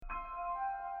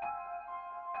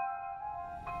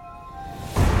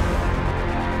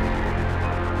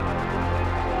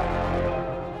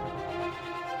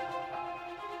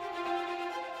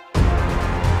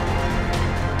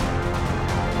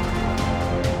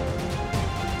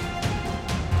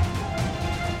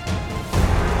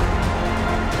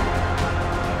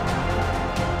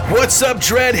What's up,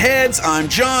 Dreadheads? I'm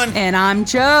John. And I'm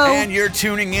Joe. And you're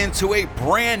tuning in to a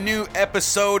brand new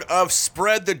episode of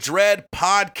Spread the Dread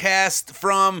podcast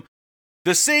from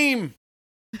the same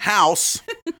house,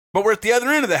 but we're at the other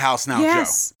end of the house now,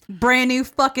 yes. Joe. Brand new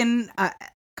fucking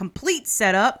complete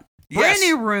setup. Brand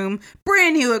new room.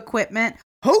 Brand new equipment.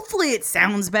 Hopefully it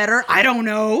sounds better. I don't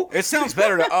know. It sounds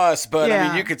better to us, but I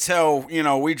mean, you could tell,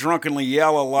 we drunkenly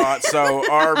yell a lot, so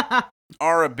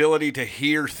our ability to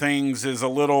hear things is a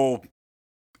little,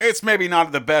 it's maybe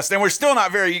not the best. And we're still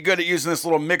not very good at using this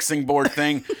little mixing board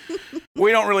thing.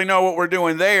 We don't really know what we're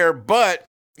doing there, but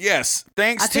yes,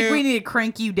 I think we need to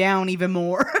crank you down even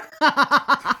more.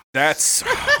 That's,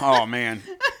 oh man.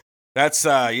 That's,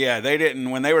 they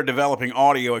didn't, when they were developing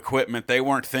audio equipment, they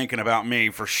weren't thinking about me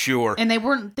for sure. And they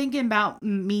weren't thinking about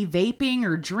me vaping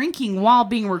or drinking while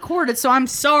being recorded, so I'm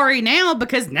sorry now,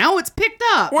 because now it's picked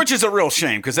up. Which is a real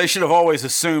shame, because they should have always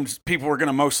assumed people were going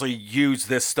to mostly use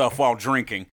this stuff while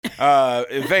drinking.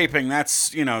 Vaping,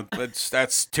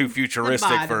 that's too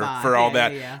futuristic for all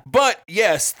that. Yeah. But,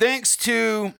 yes, thanks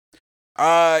to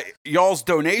y'all's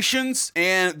donations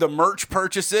and the merch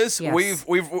purchases, yes.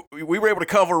 we were able to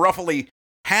cover roughly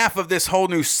half of this whole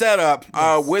new setup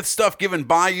with stuff given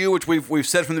by you, which we've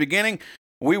said from the beginning.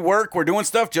 We're doing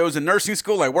stuff. Joe's in nursing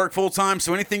school. I work full time.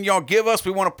 So anything y'all give us,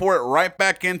 we want to pour it right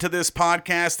back into this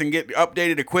podcast and get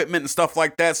updated equipment and stuff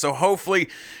like that. So hopefully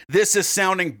this is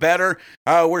sounding better.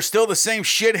 We're still the same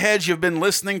shitheads you've been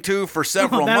listening to for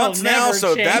several months now.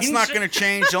 So that's not going to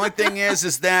change. The only thing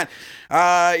is that,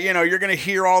 you're going to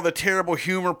hear all the terrible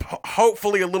humor,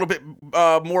 hopefully a little bit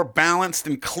more balanced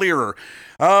and clearer.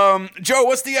 Joe,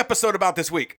 what's the episode about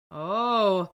this week?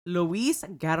 Oh, Luis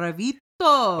Garavito.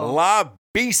 La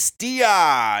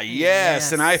Bestia,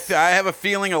 yes. And I have a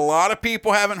feeling a lot of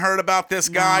people haven't heard about this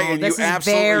guy, and you absolutely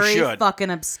should. This is very fucking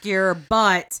obscure,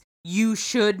 but you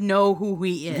should know who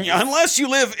he is. Unless you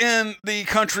live in the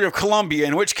country of Colombia,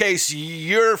 in which case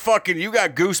you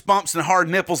got goosebumps and hard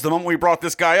nipples the moment we brought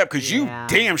this guy up, because you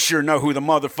damn sure know who the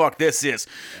motherfuck this is.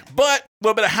 But a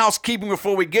little bit of housekeeping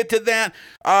before we get to that.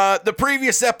 The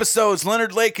previous episodes,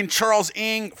 Leonard Lake and Charles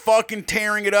Ng fucking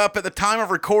tearing it up. At the time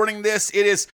of recording this, it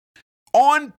is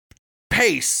on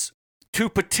pace to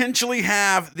potentially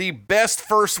have the best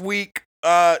first week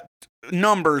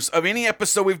numbers of any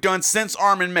episode we've done since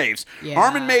Armin Maves. Yeah.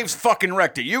 Armin Maves fucking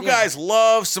wrecked it. You guys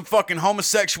love some fucking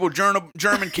homosexual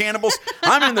German cannibals.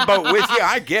 I'm in the boat with you.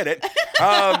 I get it.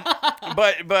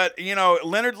 But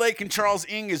Leonard Lake and Charles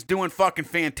Ng is doing fucking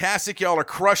fantastic. Y'all are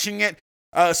crushing it.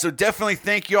 So definitely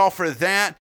thank y'all for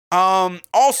that.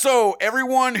 Also,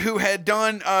 everyone who had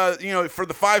done, for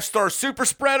the 5-star super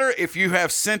spreader, if you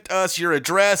have sent us your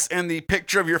address and the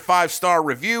picture of your 5-star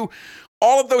review,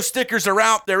 all of those stickers are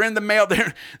out. They're in the mail.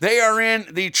 They are in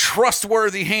the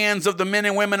trustworthy hands of the men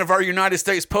and women of our United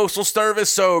States Postal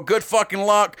Service. So good fucking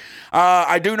luck.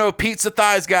 I do know Pizza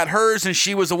Thighs got hers, and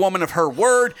she was a woman of her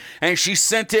word, and she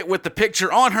sent it with the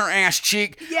picture on her ass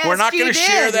cheek. Yes, we're not going to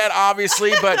share that,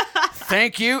 obviously, but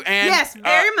thank you. And yes,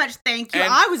 very much thank you.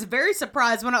 I was very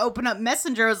surprised when I opened up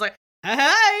Messenger. I was like,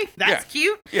 hey, that's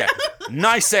cute. Yeah,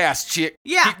 nice ass chick.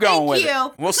 Yeah, keep going with you.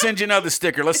 It. We'll send you another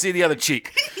sticker. Let's see the other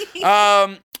cheek.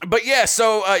 But yeah,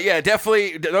 so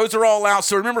definitely those are all out.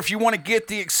 So remember, if you want to get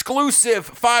the exclusive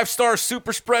 5-star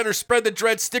super spreader Spread the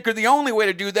Dread sticker, the only way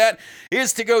to do that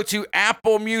is to go to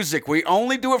Apple Music. We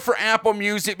only do it for Apple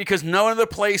Music because no other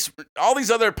place, all these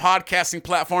other podcasting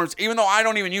platforms, even though I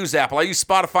don't even use Apple, I use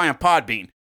Spotify and Podbean.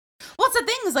 Well, that's the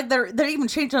thing is, like, they're even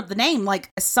changing up the name. Like,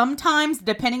 sometimes,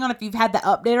 depending on if you've had the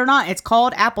update or not, it's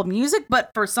called Apple Music. But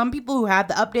for some people who have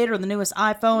the update or the newest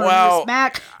iPhone or the newest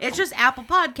Mac, it's just Apple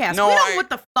Podcasts. No, we don't know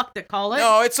what the fuck to call it.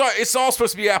 No, it's all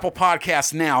supposed to be Apple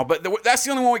Podcasts now. But that's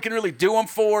the only one we can really do them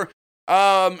for.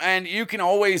 And you can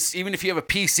always, even if you have a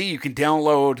PC, you can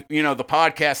download, the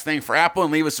podcast thing for Apple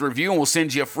and leave us a review, and we'll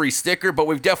send you a free sticker. But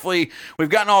we've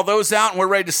gotten all those out, and we're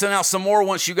ready to send out some more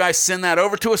once you guys send that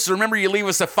over to us. So remember, you leave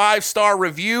us a 5-star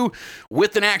review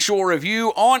with an actual review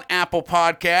on Apple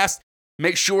Podcast.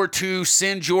 Make sure to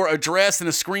send your address and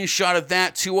a screenshot of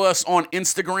that to us on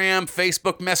Instagram,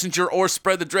 Facebook Messenger, or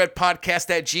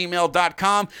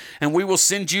spreadthedreadpodcast@gmail.com, and we will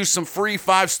send you some free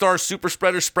 5-star super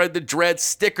spreader Spread the Dread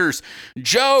stickers.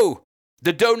 Joe,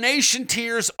 the donation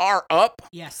tiers are up.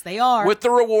 Yes, they are. With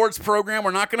the rewards program. We're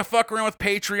not going to fuck around with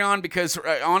Patreon because,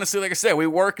 honestly, like I said, we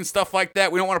work and stuff like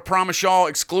that. We don't want to promise y'all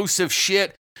exclusive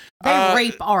shit. They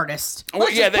rape artists.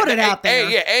 Let's just put it out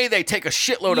there. They take a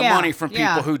shitload of money from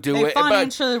people who do it. They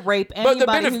financially rape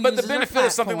anybody who uses the benefit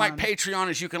of something like Patreon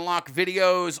is you can lock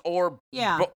videos or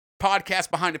podcasts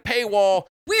behind a paywall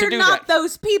We're not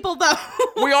those people, though.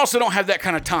 We also don't have that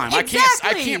kind of time. Exactly.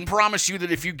 I can't promise you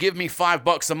that if you give me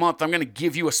 $5 a month, I'm going to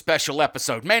give you a special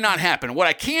episode. May not happen. What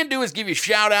I can do is give you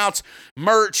shout outs,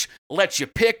 merch, let you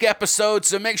pick episodes.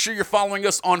 So make sure you're following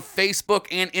us on Facebook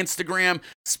and Instagram,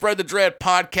 Spread the Dread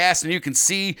Podcast, and you can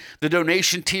see the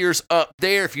donation tiers up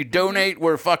there. If you donate,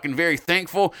 we're fucking very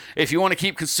thankful. If you want to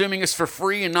keep consuming us for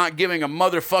free and not giving a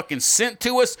motherfucking cent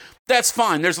to us, that's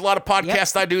fine. There's a lot of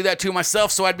podcasts I do that to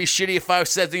myself, so I'd be shitty if I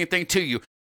said anything to you.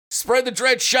 Spread the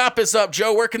Dread shop is up,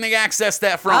 Joe. Where can they access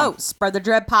that from? Oh,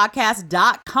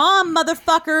 spreadthedreadpodcast.com,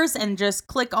 motherfuckers, and just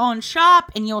click on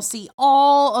shop, and you'll see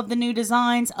all of the new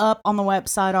designs up on the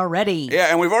website already. Yeah,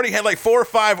 and we've already had like 4 or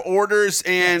 5 orders,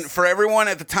 and for everyone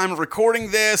at the time of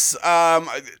recording this, and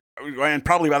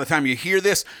probably by the time you hear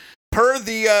this, per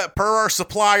our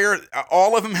supplier,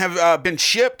 all of them have been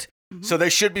shipped. So they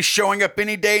should be showing up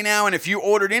any day now. And if you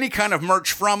ordered any kind of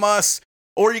merch from us,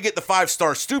 or you get the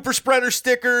 5-star super spreader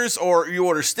stickers, or you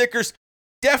order stickers,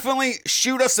 definitely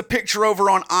shoot us a picture over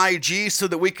on IG so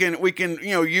that we can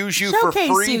use you Showcase for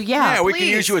free. You, we can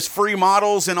use you as free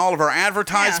models in all of our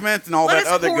advertisements and all that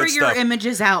other good stuff. Let us pour your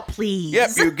images out, please.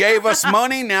 Yep, you gave us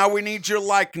money. Now we need your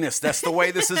likeness. That's the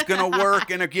way this is going to work.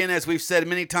 And again, as we've said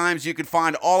many times, you can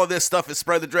find all of this stuff at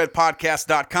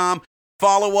spreadthedreadpodcast.com.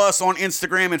 Follow us on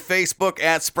Instagram and Facebook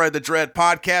at Spread the Dread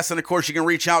Podcast. And, of course, you can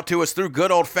reach out to us through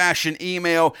good old-fashioned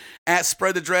email at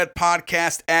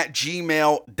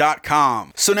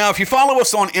spreadthedreadpodcast@gmail.com. So now, if you follow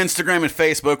us on Instagram and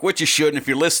Facebook, which you should, and if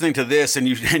you're listening to this and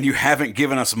you haven't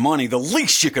given us money, the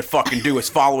least you could fucking do is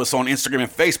follow us on Instagram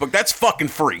and Facebook. That's fucking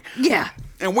free. Yeah.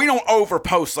 And we don't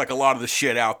overpost like a lot of the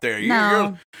shit out there.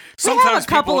 No. We have a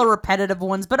couple of repetitive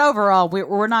ones, but overall,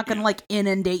 we're not going to like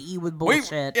inundate you with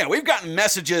bullshit. We've gotten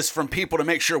messages from people to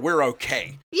make sure we're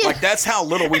okay. Yeah. Like, that's how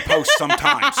little we post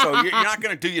sometimes. So you're not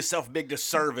going to do yourself a big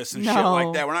disservice and shit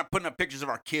like that. We're not putting up pictures of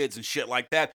our kids and shit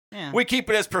like that. Yeah. We keep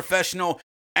it as professional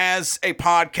as a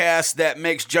podcast that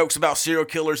makes jokes about serial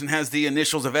killers and has the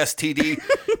initials of STD.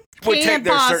 Would take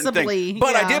their certain thing.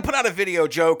 But I did put out a video,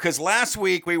 Joe, because last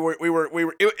week it was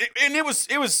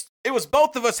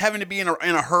both of us having to be in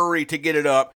a hurry to get it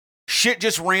up. Shit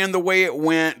just ran the way it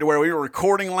went, to where we were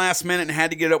recording last minute and had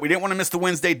to get it up. We didn't want to miss the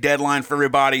Wednesday deadline for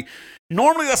everybody.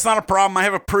 Normally that's not a problem. I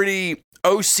have a pretty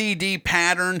OCD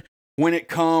pattern when it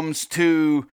comes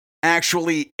to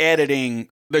actually editing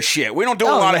the shit. We don't do a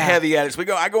lot of heavy edits.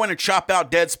 I go in and chop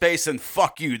out dead space and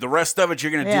fuck you. The rest of it,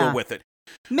 you're going to deal with it.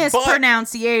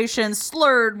 Mispronunciation,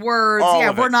 slurred words.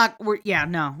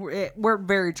 We're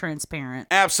very transparent.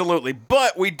 Absolutely.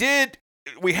 But we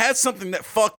had something that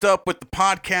fucked up with the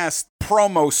podcast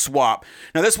promo swap.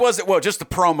 Now, this wasn't, just the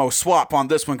promo swap on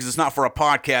this one because it's not for a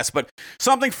podcast, but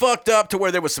something fucked up to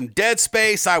where there was some dead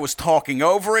space. I was talking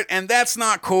over it, and that's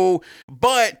not cool.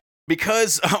 But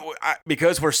because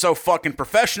we're so fucking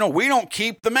professional, we don't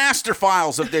keep the master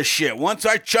files of this shit. Once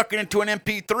I chuck it into an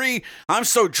MP3, I'm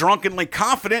so drunkenly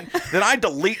confident that I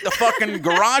delete the fucking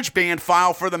GarageBand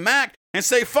file for the Mac and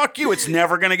say, fuck you, it's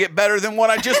never going to get better than what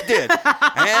I just did.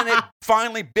 And it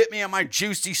finally bit me on my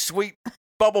juicy, sweet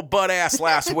bubble butt ass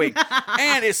last week.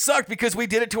 And it sucked because we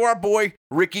did it to our boy,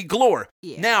 Ricky Glore.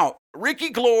 Yeah. Now, Ricky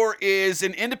Glore is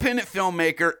an independent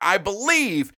filmmaker. I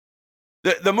believe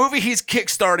the movie he's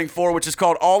kickstarting for, which is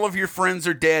called All of Your Friends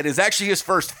Are Dead, is actually his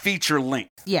first feature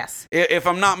length. Yes. If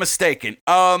I'm not mistaken.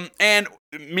 And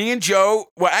me and Joe,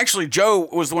 Joe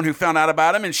was the one who found out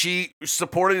about him, and she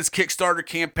supported his Kickstarter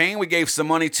campaign. We gave some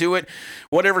money to it,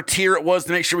 whatever tier it was,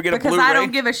 to make sure we get a Blu-ray. Because I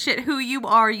don't give a shit who you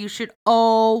are. You should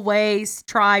always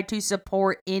try to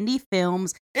support indie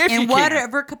films in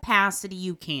whatever capacity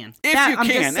you can. If you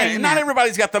can. And not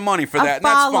everybody's got the money for that, and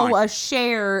that's fine. A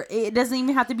share. It doesn't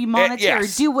even have to be monetary.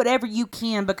 Yes. Do whatever you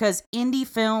can, because indie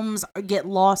films get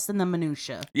lost in the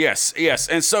minutia. Yes.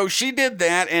 And so she did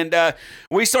that, and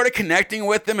we started connecting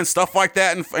with them and stuff like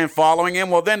that, and following him.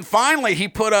 Well, then finally he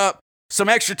put up some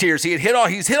extra tiers. He's hit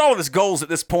all of his goals at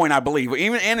this point, I believe,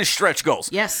 even and his stretch goals.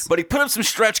 Yes. But he put up some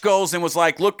stretch goals and was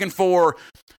like looking for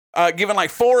given like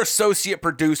 4 associate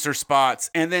producer spots,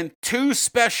 and then 2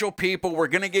 special people were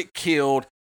going to get killed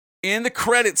in the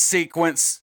credit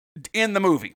sequence in the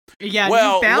movie. Yeah,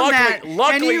 you found that,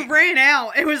 and you ran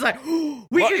out. It was like,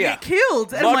 we could get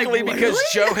killed. And luckily, because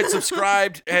Joe had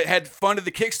subscribed, had funded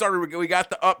the Kickstarter, we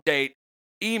got the update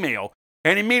email,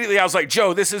 and immediately I was like,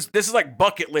 Joe, this is like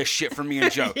bucket list shit for me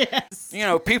and Joe. Yes. You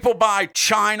know, people buy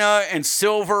china and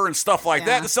silver and stuff like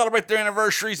that to celebrate their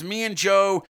anniversaries. Me and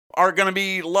Joe are going to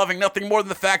be loving nothing more than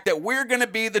the fact that we're going to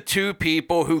be the 2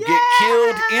 people who get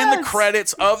killed in the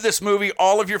credits of this movie,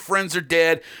 All of Your Friends Are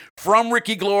Dead, from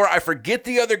Ricky Glore. I forget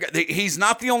the other guy. He's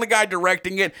not the only guy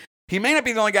directing it. He may not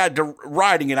be the only guy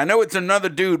writing it. I know it's another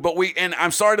dude, and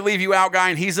I'm sorry to leave you out, guy,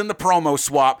 and he's in the promo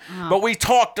swap, but we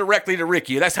talked directly to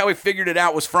Ricky. That's how we figured it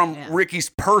out, was from Ricky's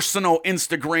personal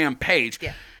Instagram page.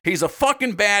 Yeah. He's a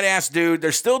fucking badass dude.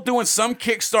 They're still doing some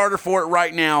Kickstarter for it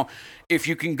right now. If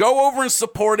you can go over and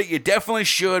support it, you definitely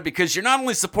should, because you're not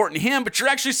only supporting him, but you're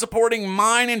actually supporting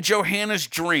mine and Johanna's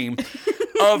dream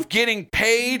of getting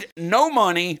paid no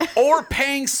money or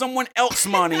paying someone else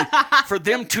money for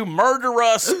them to murder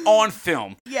us on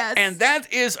film. Yes. And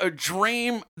that is a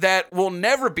dream that will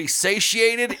never be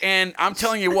satiated. And I'm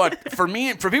telling you what, for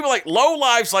people like low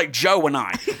lives like Joe and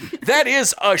I, that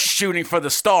is us shooting for the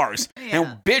stars. Yeah.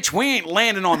 And bitch, we ain't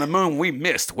landing on the moon. We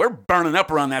missed. We're burning up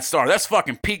around that star. That's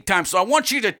fucking peak time. So I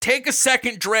want you to take a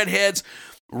second, Dreadheads,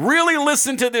 really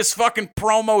listen to this fucking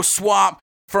promo swap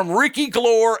from Ricky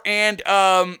Glore and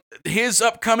his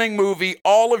upcoming movie,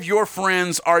 All of Your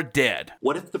Friends Are Dead.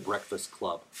 What if the Breakfast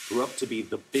Club grew up to be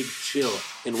the Big Chill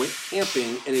and went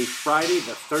camping in a Friday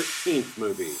the 13th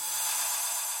movie?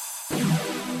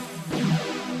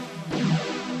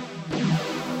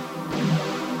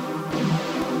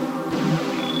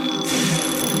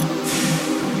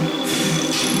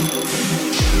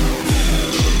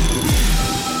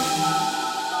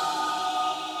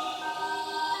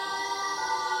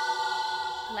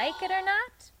 Like it or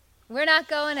not, we're not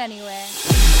going anywhere.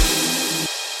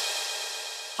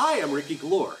 Hi, I'm Ricky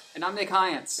Glore. And I'm Nick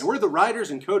Hyance. And we're the writers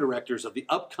and co-directors of the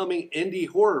upcoming indie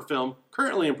horror film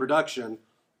currently in production,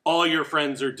 All Your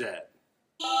Friends Are Dead.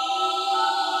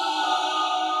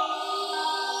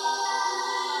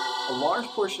 A large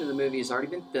portion of the movie has already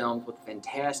been filmed with a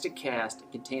fantastic cast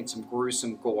and contains some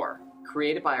gruesome gore,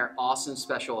 created by our awesome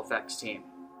special effects team.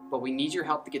 But we need your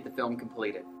help to get the film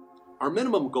completed. Our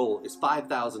minimum goal is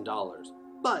 $5,000,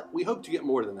 but we hope to get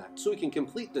more than that so we can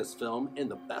complete this film in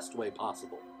the best way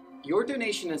possible. Your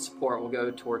donation and support will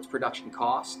go towards production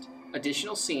cost,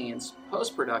 additional scenes,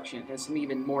 post-production, and some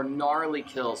even more gnarly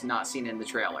kills not seen in the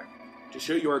trailer. To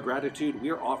show you our gratitude,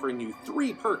 we are offering you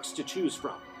 3 perks to choose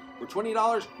from. For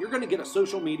 $20, you're going to get a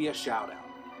social media shout-out.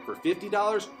 For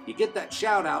 $50, you get that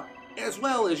shout-out as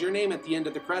well as your name at the end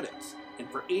of the credits. And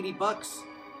for $80,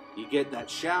 you get that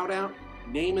shout-out,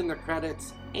 name in the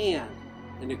credits, and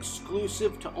an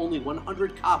exclusive to only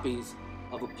 100 copies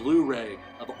of a Blu-ray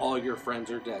of All Your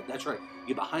Friends Are Dead. That's right, you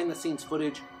get behind-the-scenes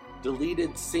footage,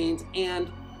 deleted scenes,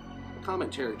 and a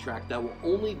commentary track that will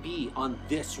only be on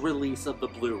this release of the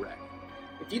Blu-ray.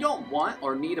 If you don't want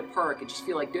or need a perk and just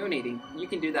feel like donating, you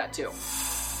can do that too.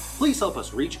 Please help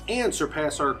us reach and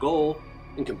surpass our goal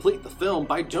and complete the film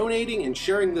by donating and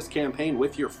sharing this campaign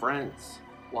with your friends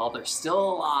while they're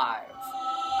still alive.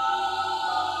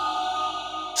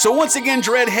 So once again,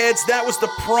 Dreadheads, that was the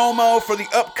promo for the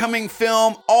upcoming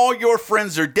film, All Your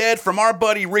Friends Are Dead, from our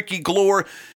buddy Ricky Glore.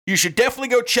 You should definitely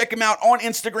go check him out on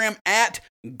Instagram at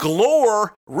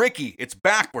Glore Ricky. It's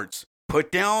backwards.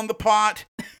 Put down the pot,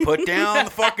 put down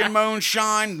the fucking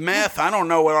moonshine, meth. I don't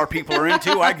know what our people are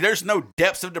into. There's no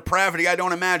depths of depravity I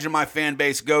don't imagine my fan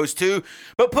base goes to.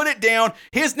 But put it down.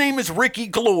 His name is Ricky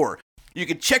Glore. You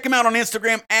can check him out on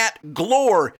Instagram at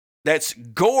Glore. That's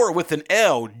Gore with an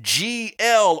L, Glore,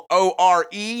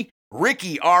 Ricky,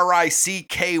 Ricky.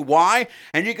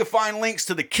 And you can find links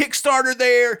to the Kickstarter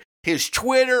there, his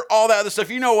Twitter, all that other stuff.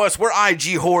 You know us, we're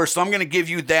IG Horror, so I'm going to give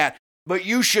you that. But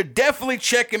you should definitely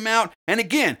check him out. And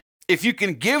again, if you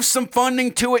can give some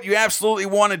funding to it, you absolutely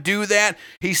want to do that.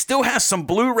 He still has some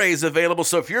Blu-rays available,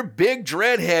 so if you're big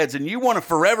Dreadheads and you want to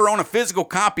forever own a physical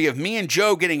copy of me and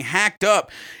Joe getting hacked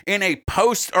up in a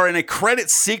post or in a credit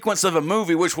sequence of a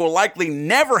movie, which will likely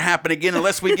never happen again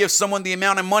unless we give someone the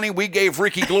amount of money we gave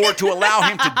Ricky Glore to allow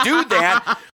him to do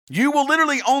that, you will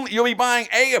literally you'll be buying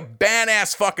a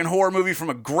badass fucking horror movie from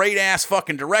a great ass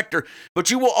fucking director,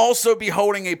 but you will also be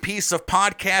holding a piece of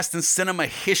podcast and cinema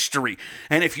history.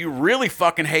 And if you really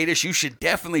fucking hate us, you should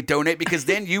definitely donate, because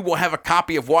then you will have a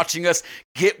copy of watching us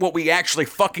get what we actually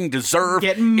fucking deserve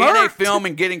in a film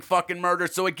and getting fucking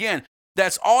murdered. So again,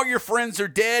 that's All Your Friends Are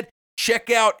Dead. Check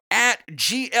out at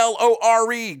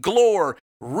Glore,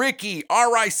 Ricky,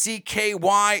 Ricky,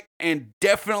 and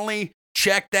definitely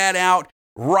check that out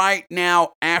right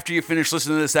now after you finish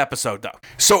listening to this episode, though.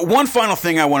 So one final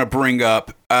thing I want to bring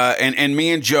up, and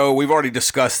me and Joe, we've already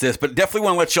discussed this, but definitely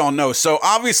want to let y'all know. So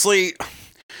obviously,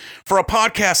 for a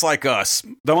podcast like us,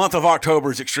 the month of October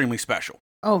is extremely special.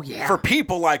 Oh yeah. For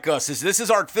people like us, this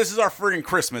is our friggin'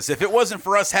 Christmas. If it wasn't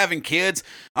for us having kids,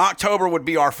 October would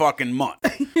be our fucking month.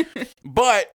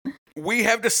 But we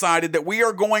have decided that we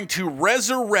are going to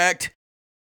resurrect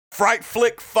Fright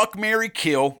Flick Fuck, Marry,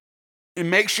 Kill, and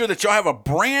make sure that y'all have a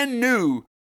brand new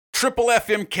Triple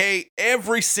FMK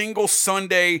every single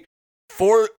Sunday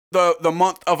for the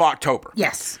month of October.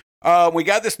 Yes. We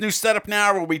got this new setup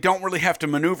now where we don't really have to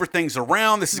maneuver things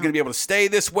around. This is going to be able to stay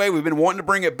this way. We've been wanting to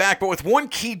bring it back, but with one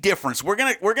key difference. We're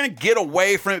gonna get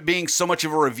away from it being so much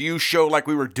of a review show like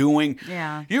we were doing.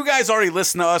 Yeah. You guys already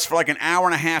listen to us for like an hour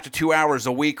and a half to 2 hours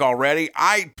a week already.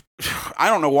 I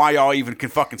don't know why y'all even can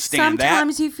fucking stand that.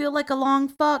 Sometimes you feel like a long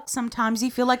fuck. Sometimes you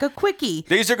feel like a quickie.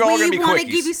 These are all going to be quickies. We want to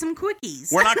give you some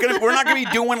quickies. We're not gonna be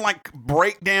doing like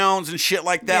breakdowns and shit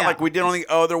like that, like we did on the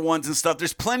other ones and stuff.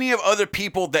 There's plenty of other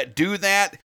people that do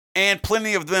that, and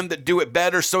plenty of them that do it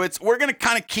better. So we're gonna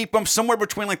kind of keep them somewhere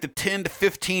between like the 10 to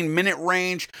 15 minute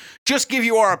range. Just give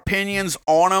you our opinions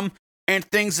on them and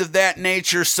things of that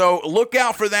nature. So look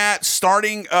out for that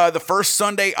starting the first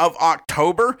Sunday of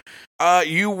October.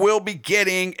 You will be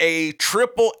getting a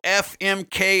triple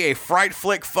FMK, a Fright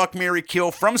Flick Fuck Marry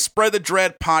Kill from Spread the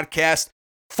Dread podcast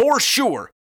for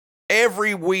sure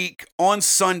every week on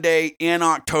Sunday in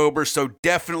October. So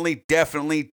definitely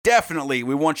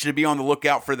we want you to be on the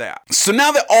lookout for that. So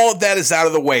now that all of that is out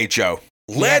of the way, Joe,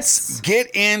 let's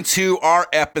get into our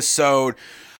episode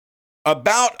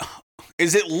about...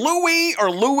 Is it Louis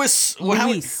or Luis?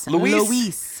 Luis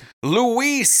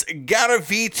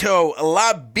Garavito,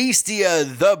 La Bestia,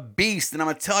 the Beast. And I'm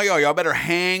going to tell y'all better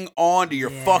hang on to your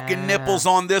fucking nipples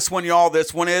on this one, y'all.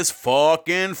 This one is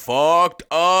fucking fucked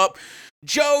up.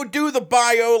 Joe, do the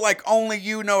bio like only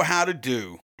you know how to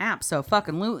do.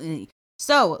 Abso-fucking-lutely.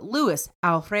 So, Luis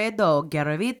Alfredo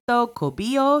Garavito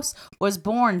Cubillos was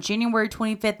born January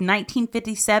 25th,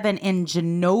 1957 in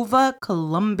Genova,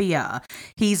 Colombia.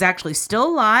 He's actually still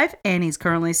alive, and he's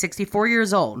currently 64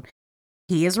 years old.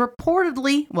 He is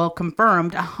reportedly,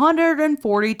 confirmed,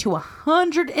 140 to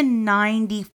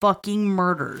 190 fucking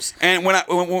murders. And when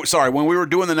we were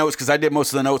doing the notes, because I did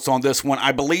most of the notes on this one,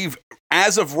 I believe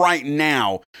as of right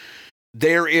now,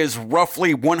 there is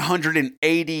roughly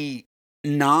 189,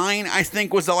 I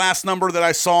think was the last number that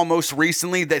I saw most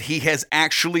recently that he has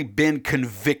actually been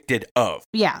convicted of.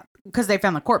 Yeah, because they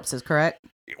found the corpses, correct?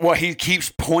 Well, he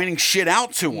keeps pointing shit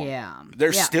out to them. Yeah.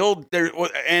 They're still there,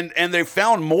 and they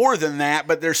found more than that,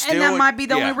 but they're still. And that might be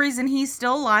the only reason he's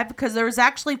still alive, because there's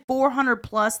actually 400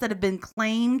 plus that have been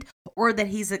claimed, or that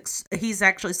he's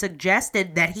actually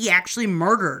suggested that he actually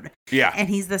murdered. Yeah. And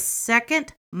he's the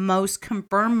second most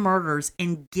confirmed murders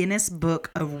in Guinness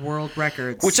Book of World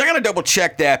Records. Which I gotta double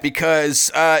check that, because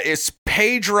it's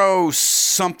Pedro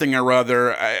something or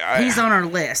other. He's on our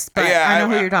list, but I know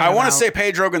who you're talking about. I want to say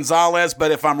Pedro Gonzalez,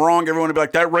 but if I'm wrong, everyone will be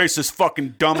like, that racist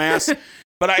fucking dumbass.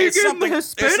 But it's something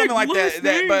like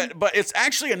that. But it's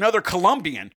actually another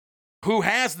Colombian who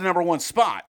has the number one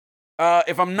spot.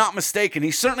 If I'm not mistaken,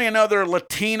 he's certainly another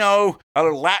Latino,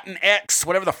 Latinx,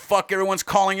 whatever the fuck everyone's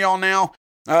calling y'all now.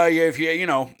 If you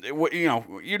know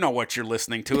what you're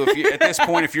listening to. If you, at this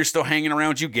point, if you're still hanging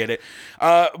around, you get it.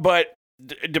 But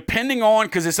depending on,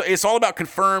 because it's all about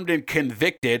confirmed and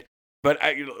convicted. But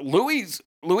Luis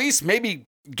may be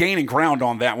gaining ground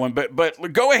on that one.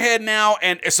 But go ahead now,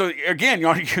 and so again,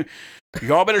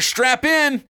 y'all better strap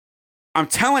in. I'm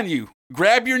telling you,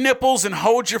 grab your nipples and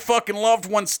hold your fucking loved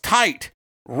ones tight.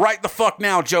 Right the fuck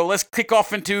now, Joe. Let's kick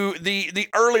off into the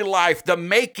early life, the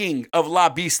making of La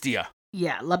Bestia.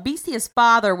 Yeah, La Bestia's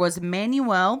father was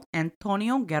Manuel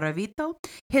Antonio Garavito.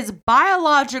 His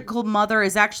biological mother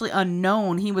is actually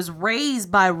unknown. He was raised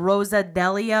by Rosa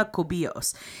Delia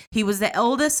Cubillos. He was the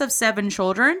eldest of 7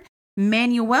 children.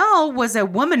 Manuel was a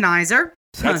womanizer.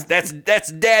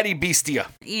 That's Daddy Bestia.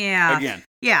 Yeah. Again.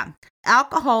 Yeah.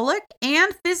 Alcoholic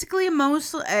and physically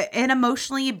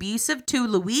emotionally abusive to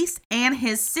Luis and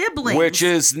his siblings. Which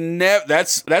is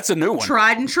that's a new one.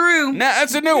 Tried and true.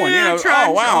 That's a new one. Yeah,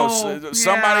 Oh wow,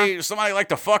 somebody like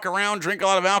to fuck around, drink a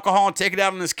lot of alcohol, and take it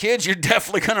out on his kids. You're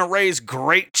definitely gonna raise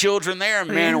great children there,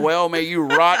 Manuel. May you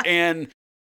rot in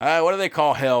what do they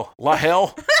call hell? La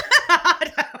hell?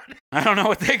 I don't know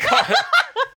what they call it.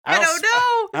 I don't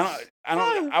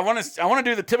know. I want to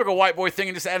do the typical white boy thing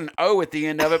and just add an O at the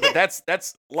end of it, but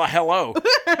that's la hello.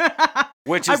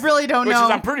 Which is, I really don't know.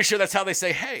 I'm pretty sure that's how they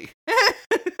say hey.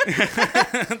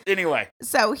 Anyway.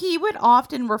 So he would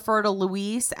often refer to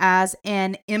Luis as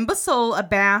an imbecile, a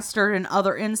bastard, and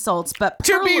other insults. But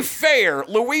to be fair,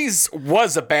 Luis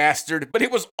was a bastard, but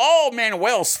it was all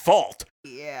Manuel's fault.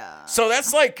 Yeah. So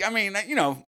that's like,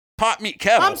 pot meat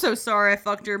kettle. I'm so sorry I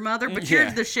fucked your mother, but you're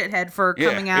the shithead for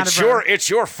coming out of her. It's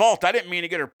your fault. I didn't mean to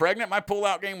get her pregnant. My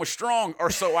pull-out game was strong,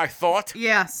 or so I thought.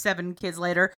 Yeah, 7 kids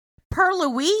later. Per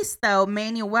Luis, though,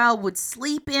 Manuel would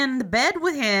sleep in the bed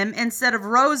with him instead of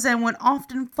Rosa and would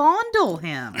often fondle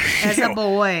him as a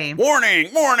boy.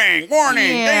 Warning, warning,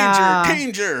 warning, Yeah.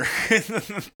 danger,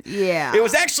 danger. Yeah. It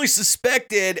was actually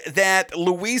suspected that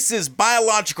Luis's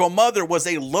biological mother was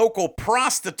a local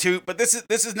prostitute, but this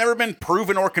has never been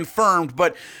proven or confirmed.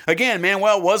 But again,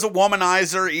 Manuel was a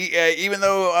womanizer, even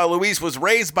though Luis was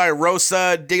raised by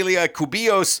Rosa Delia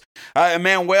Cubillos.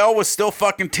 Manuel was still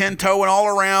fucking 10-toeing all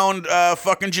around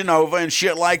fucking Genova and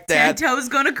shit like that. 10 toes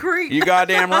gonna creep. You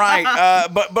goddamn right.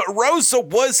 But Rosa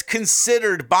was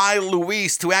considered by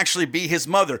Luis to actually be his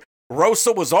mother.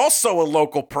 Rosa was also a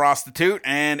local prostitute,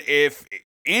 and if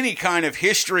any kind of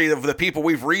history of the people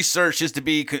we've researched is to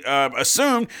be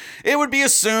assumed, it would be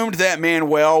assumed that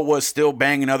Manuel was still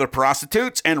banging other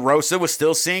prostitutes and Rosa was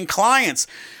still seeing clients.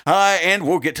 And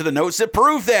we'll get to the notes that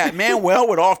prove that. Manuel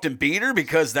would often beat her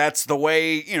because that's the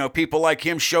way, people like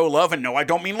him show love. And no, I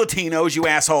don't mean Latinos, you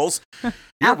assholes.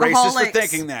 You're racist for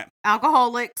thinking that.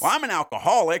 Alcoholics. Well, I'm an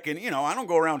alcoholic, and, I don't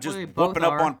go around just We both whooping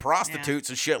up are. on prostitutes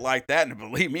and shit like that. And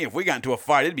believe me, if we got into a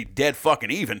fight, it'd be dead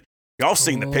fucking even. Y'all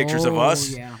seen the pictures of us.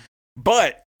 Yeah.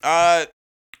 But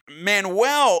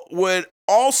Manuel would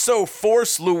also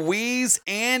force Luis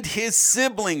and his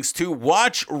siblings to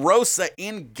watch Rosa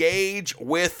engage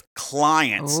with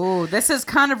clients. Oh, this is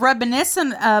kind of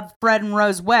reminiscent of Fred and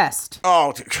Rose West.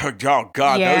 Oh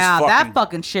God. Yeah, those that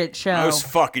fucking shit show. Those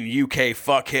fucking UK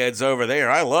fuckheads over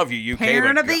there. I love you, UK.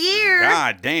 Parent but of the year.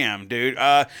 God damn, dude.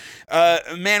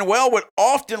 Manuel would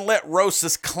often let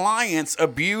Rosa's clients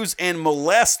abuse and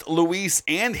molest Luis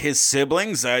and his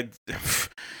siblings.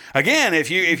 Again, if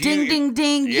you Ding, ding,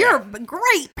 ding. Yeah. You're a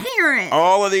great parent.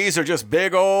 all of these are just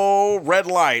big old red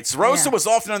lights. Rosa Yeah. was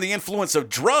often under the influence of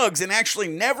drugs and actually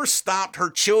never stopped her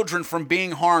children from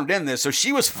being harmed in this. So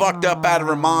she was fucked up out of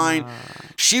her mind.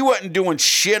 She wasn't doing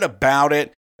shit about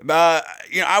it.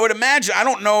 I would imagine, I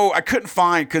don't know, I couldn't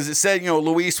find, because it said,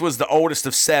 Luis was the oldest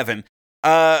of 7.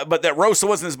 But that Rosa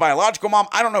wasn't his biological mom.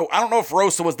 I don't know if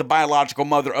Rosa was the biological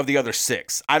mother of the other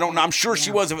 6. I don't know. I'm sure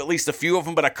she was of at least a few of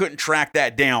them, but I couldn't track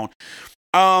that down.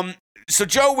 So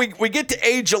Joe, we get to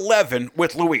age 11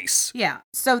 with Luis. Yeah.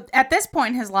 So at this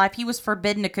point in his life, he was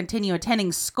forbidden to continue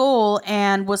attending school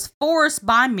and was forced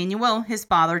by Manuel, his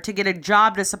father, to get a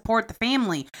job to support the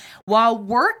family. While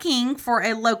working for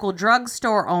a local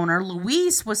drugstore owner,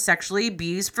 Luis was sexually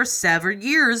abused for several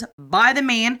years by the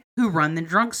man who run the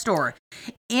drugstore.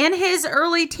 In his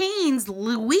early teens,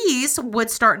 Luis would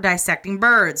start dissecting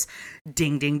birds.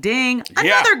 Ding, ding, ding.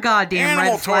 Another goddamn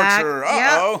Animal red flag. torture.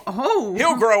 Yep. Uh-oh. Oh.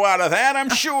 He'll grow out of that, I'm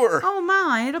sure. Oh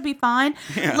my, it'll be fine.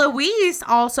 Yeah. Luis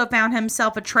also found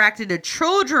himself attracted to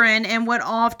children and would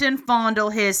often fondle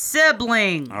his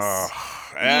siblings.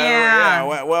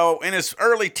 Yeah. Well, in his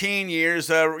early teen years,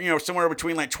 somewhere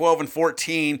between like 12 and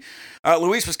 14,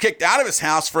 Luis was kicked out of his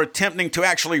house for attempting to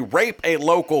actually rape a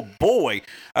local boy.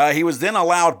 He was then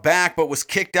allowed back, but was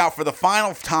kicked out for the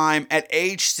final time at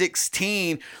age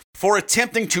 16 for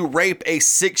attempting to rape a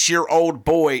 6-year-old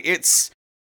boy.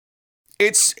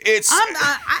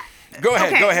 Go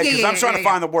ahead, because I'm trying to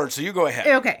find the word, so you go ahead.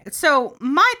 Okay, so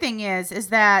my thing is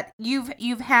that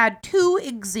you've had 2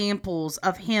 examples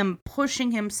of him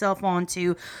pushing himself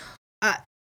onto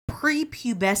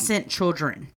prepubescent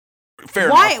children. Fair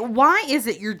enough. Why is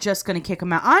it you're just going to kick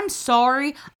them out? I'm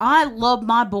sorry. I love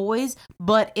my boys,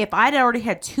 but if I'd already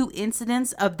had 2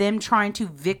 incidents of them trying to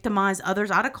victimize others,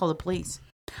 I'd have called the police.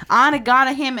 I'd have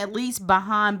got him at least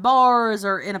behind bars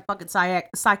or in a fucking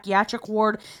psychiatric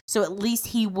ward, so at least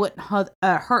he wouldn't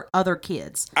hurt other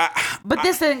kids. But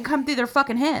this didn't come through their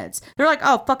fucking heads. They're like,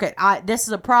 oh, fuck it. This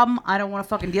is a problem I don't want to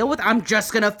fucking deal with. I'm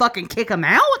just going to fucking kick him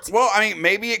out? Well,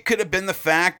 maybe it could have been the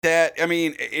fact that,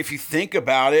 if you think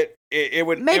about it, it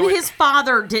would... His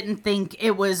father didn't think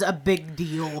it was a big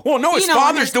deal. Well, no, his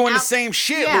father's doing the same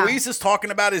shit. Yeah. Luis is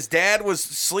talking about his dad was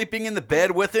sleeping in the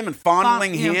bed with him and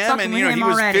fondling him, and he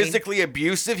was physically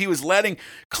abusive. He was letting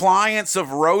clients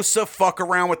of Rosa fuck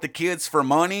around with the kids for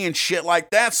money and shit like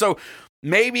that. So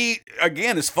maybe,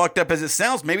 again, as fucked up as it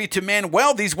sounds, maybe to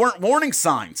Manuel, these weren't warning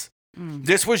signs.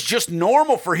 This was just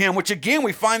normal for him, which, again,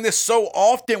 we find this so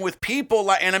often with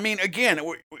people. And again,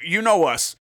 you know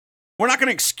us. We're not going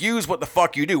to excuse what the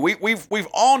fuck you do. We've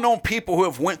all known people who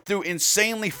have went through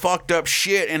insanely fucked up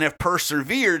shit and have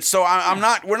persevered. So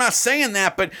we're not saying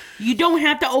that, but you don't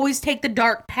have to always take the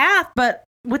dark path. But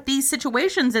with these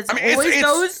situations, it's always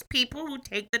those people who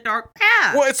take the dark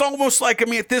path. Well, it's almost like,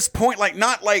 at this point,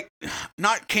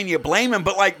 not can you blame him,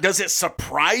 but does it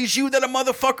surprise you that a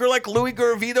motherfucker like Louis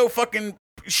Garrido fucking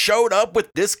showed up with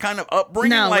this kind of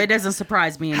upbringing? No, like, it doesn't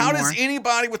surprise me anymore. How does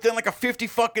anybody within like a 50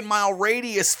 fucking mile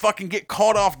radius fucking get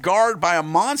caught off guard by a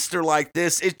monster like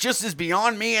this? It just is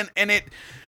beyond me. And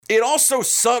it also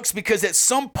sucks because at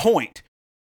some point,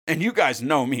 and you guys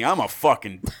know me, I'm a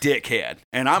fucking dickhead,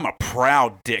 and I'm a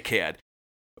proud dickhead.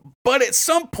 But at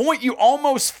some point, you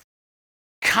almost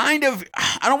kind of,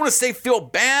 I don't want to say feel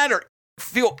bad or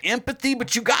feel empathy,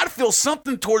 but you got to feel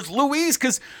something towards Louise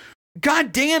because,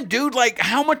 goddamn, dude, like,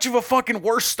 how much of a fucking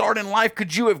worse start in life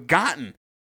could you have gotten?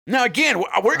 Now, again,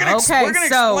 we're gonna explain.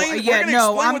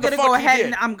 I'm gonna go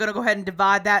ahead and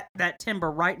divide that timber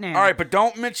right now. All right, but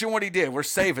don't mention what he did. We're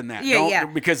saving that.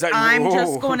 Because I'm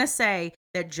just going to say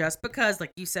that just because,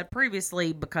 like you said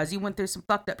previously, because you went through some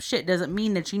fucked up shit doesn't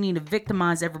mean that you need to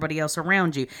victimize everybody else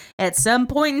around you. At some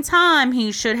point in time,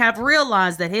 he should have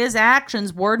realized that his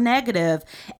actions were negative,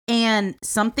 and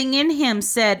something in him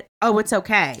said, "Oh, it's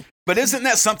okay." But isn't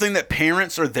that something that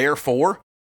parents are there for?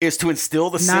 Is to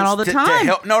instill the sense not all the time. To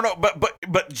help. No,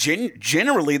 but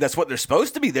generally that's what they're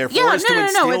supposed to be there for. Yeah, is to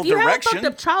instill If you direction. have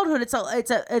a fucked up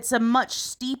childhood, it's a much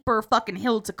steeper fucking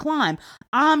hill to climb.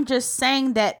 I'm just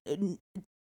saying that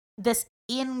this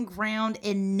in-ground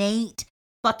innate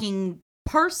fucking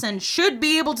person should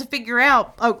be able to figure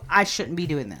out, oh, I shouldn't be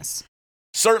doing this.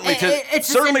 Certainly,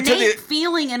 it's this innate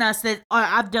feeling in us that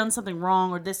I've done something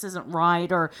wrong, or this isn't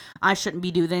right, or I shouldn't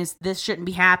be doing this. This shouldn't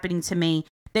be happening to me.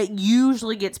 That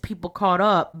usually gets people caught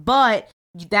up, but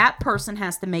that person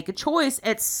has to make a choice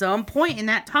at some point in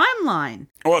that timeline.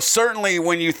 Well, certainly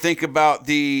when you think about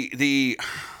the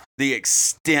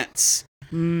extents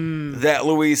that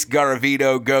Luis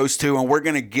Garavito goes to, and we're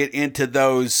going to get into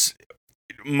those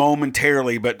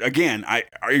momentarily. But again,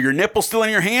 are your nipples still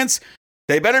in your hands?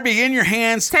 They better be in your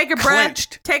hands. Take a clenched.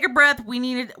 breath. Take a breath. We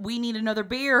need another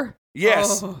beer.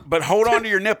 Yes, but hold on to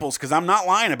your nipples, because I'm not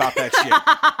lying about that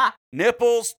shit.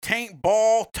 Nipples, taint,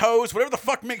 ball, toes, whatever the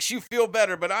fuck makes you feel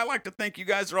better. But I like to think you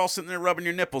guys are all sitting there rubbing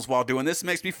your nipples while doing this. It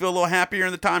makes me feel a little happier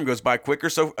and the time goes by quicker.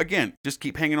 So again, just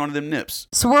keep hanging on to them nips.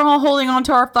 So we're all holding on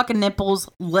to our fucking nipples.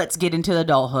 Let's get into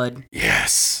adulthood.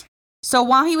 Yes. So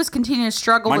while he was continuing to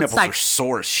struggle my with nipples are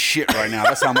sore as shit right now.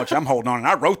 That's how much I'm holding on. And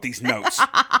I wrote these notes.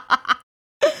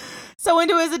 So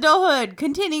into his adulthood,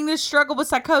 continuing to struggle with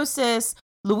psychosis,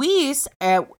 Luis,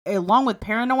 along with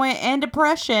paranoia and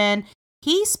depression,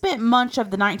 he spent much of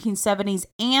the 1970s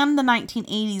and the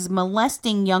 1980s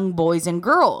molesting young boys and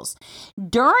girls.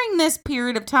 During this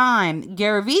period of time,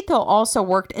 Garavito also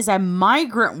worked as a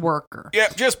migrant worker.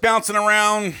 Yep, just bouncing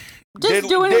around. Just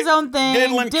doing his own thing.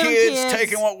 Diddling kids,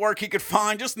 taking what work he could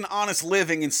find. Just an honest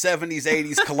living in 70s,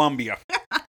 80s Colombia.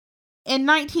 In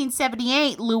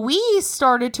 1978, Luis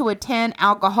started to attend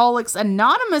Alcoholics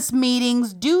Anonymous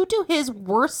meetings due to his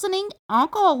worsening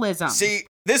alcoholism. See,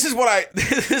 this is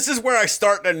where I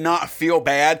start to not feel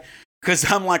bad, because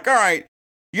I'm like, all right,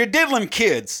 you're diddling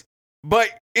kids, but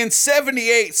in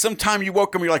 78, sometime you woke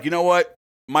up and you're like, you know what?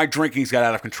 My drinking's got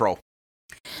out of control.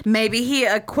 Maybe he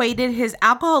equated his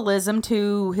alcoholism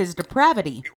to his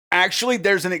depravity. Actually,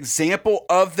 there's an example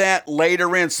of that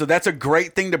later in, so that's a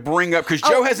great thing to bring up, because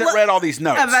Joe hasn't read all these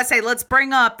notes. I was about to say, let's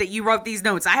bring up that you wrote these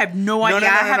notes. I have no idea.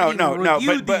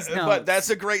 But that's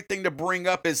a great thing to bring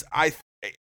up. Is I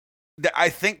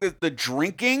think that the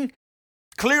drinking,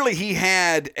 clearly he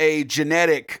had a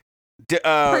genetic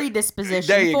predisposition.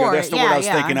 There you go. That's the word I was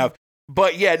thinking of.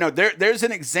 But yeah, no, there's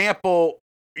an example.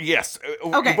 Yes.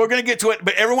 Okay. We're going to get to it,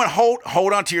 but everyone hold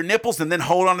on to your nipples and then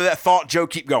hold on to that thought. Joe,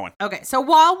 keep going. Okay. So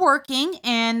while working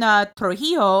in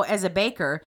Trujillo as a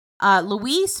baker,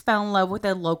 Luis fell in love with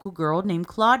a local girl named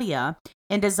Claudia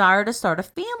and desired to start a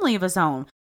family of his own.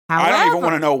 However, I don't even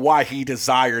want to know why he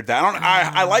desired that.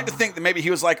 I like to think that maybe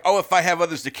he was like, oh, if I have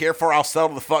others to care for, I'll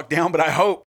settle the fuck down. But I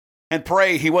hope and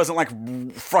pray he wasn't like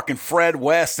fucking Fred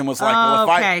West and was like, well, if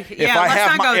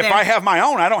I have my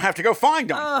own, I don't have to go find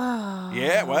them.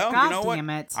 Yeah, well, God, you know what?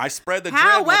 It. I spread the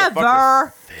dread,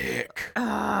 motherfucker. Thick.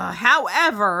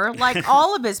 However, like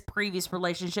all of his previous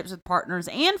relationships with partners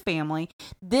and family,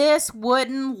 this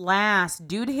wouldn't last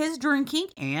due to his drinking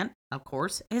and, of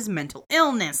course, his mental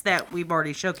illness that we've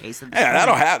already showcased.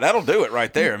 Yeah, that'll do it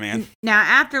right there, man. Now,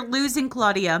 after losing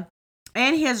Claudia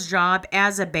and his job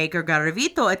as a baker,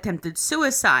 Garavito attempted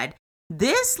suicide.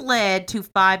 This led to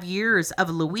 5 years of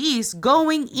Luis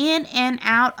going in and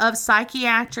out of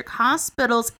psychiatric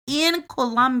hospitals in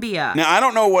Colombia. Now, I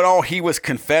don't know what all he was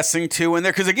confessing to in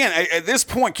there, because again, at this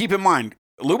point, keep in mind,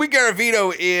 Luis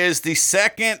Garavito is the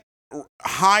second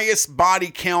highest body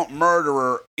count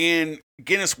murderer in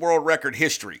Guinness World Record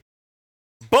history.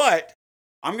 But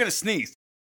I'm going to sneeze.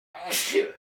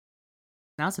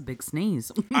 That's a big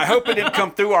sneeze. I hope it didn't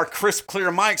come through our crisp,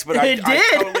 clear mics, but it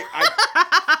did.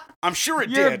 I'm sure it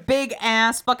Your did. big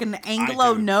ass fucking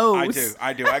Anglo nose.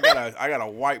 I do. I got a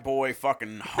white boy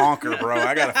fucking honker, bro.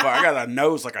 I got a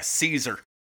nose like a Caesar.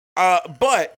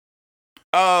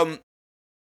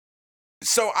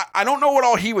 So I don't know what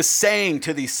all he was saying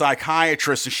to these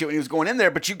psychiatrists and shit when he was going in there,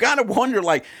 but you got to wonder,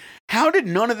 like, how did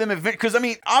none of them because I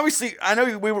mean, obviously, I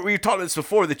know we talked about this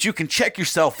before, that you can check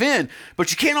yourself in,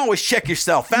 but you can't always check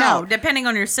yourself out. No, depending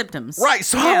on your symptoms. Right.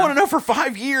 So I want to know, for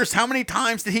 5 years, how many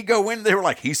times did he go in? They were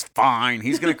like, he's fine.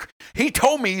 He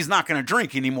told me he's not going to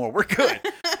drink anymore. We're good.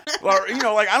 Or, you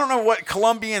know, like, I don't know what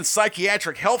Colombian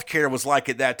psychiatric health care was like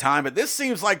at that time, but this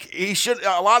seems like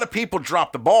a lot of people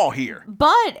dropped the ball here.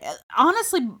 But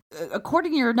honestly,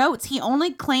 according to your notes, he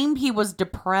only claimed he was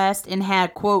depressed and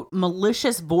had, quote,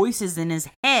 malicious voices in his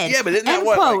head. Yeah, but isn't that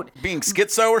what, like, being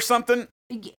schizo or something?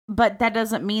 But that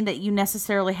doesn't mean that you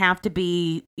necessarily have to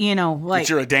be, you know, like... That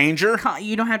you're a danger?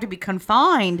 You don't have to be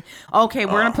confined. Okay,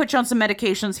 we're going to put you on some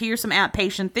medications. Here's some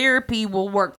outpatient therapy. We'll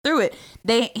work through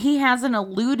it. He hasn't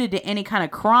alluded to any kind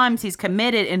of crimes he's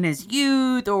committed in his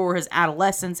youth or his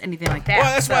adolescence, anything like that.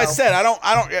 Well, that's why I said, I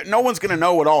don't, no one's going to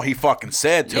know what all he fucking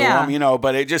said to him, you know,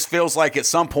 but it just feels like at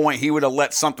some point he would have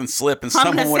let something slip and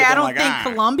someone would have been like, I don't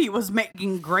think Columbia was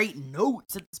making great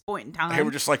notes at this point in time. They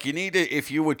were just like, you need to, if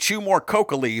you would chew more coca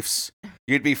leaves,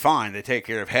 you'd be fine. They take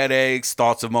care of headaches,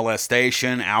 thoughts of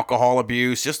molestation, alcohol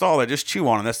abuse, just all that. Just chew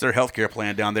on them. That's their healthcare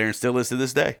plan down there and still is to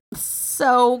this day.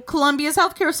 So Colombia's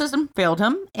healthcare system failed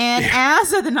him, and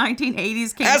as of the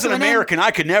 1980s came as to an American, I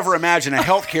could never imagine a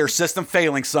healthcare system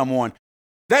failing someone.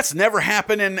 That's never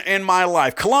happened in my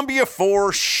life. Colombia,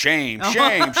 for shame.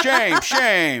 Shame, shame,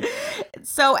 shame.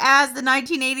 So as the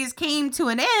 1980s came to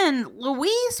an end,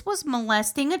 Luis was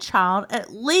molesting a child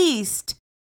at least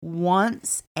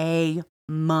once a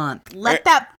month. Let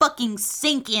that fucking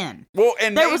sink in. Well,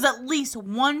 and there was at least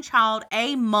one child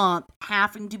a month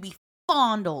having to be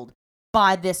fondled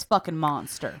by this fucking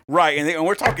monster. Right, and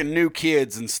we're talking new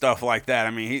kids and stuff like that. I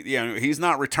mean, he's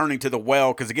not returning to the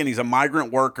well because, again, he's a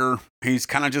migrant worker. He's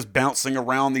kind of just bouncing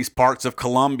around these parts of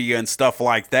Colombia and stuff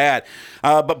like that.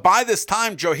 But by this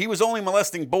time, Joe, he was only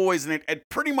molesting boys, and it had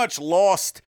pretty much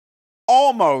lost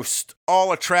almost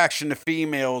all attraction to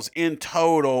females in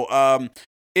total.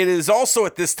 It is also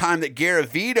at this time that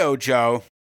Garavito, Joe,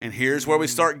 and here's where we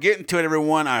start getting to it,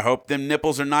 everyone. I hope them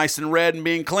nipples are nice and red and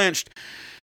being clenched.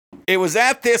 It was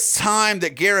at this time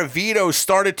that Garavito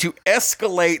started to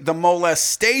escalate the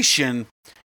molestation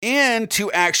into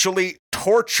actually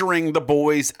torturing the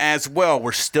boys as well.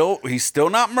 He's still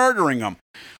not murdering them.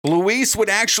 Luis would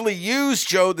actually use,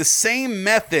 Joe, the same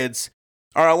methods,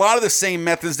 or a lot of the same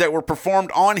methods that were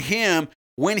performed on him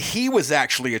when he was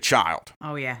actually a child.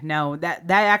 Oh, yeah. No, that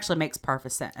actually makes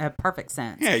perfect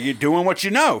sense. Yeah, you're doing what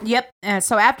you know. Yep.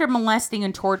 So after molesting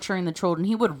and torturing the children,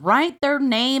 he would write their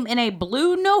name in a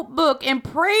blue notebook and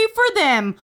pray for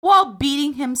them while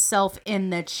beating himself in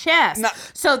the chest. Now,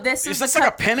 so this is this like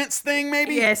a penance thing,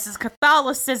 maybe? Yes, it's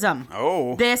Catholicism.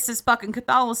 Oh. This is fucking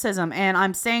Catholicism, and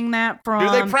I'm saying that from...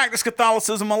 Do they practice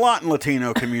Catholicism a lot in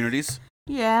Latino communities?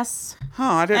 Yes. Huh,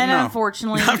 I didn't know. And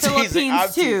unfortunately, the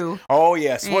Philippines too. Oh,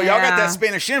 yes. Well, y'all got that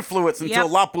Spanish influence until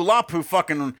Lapu-Lapu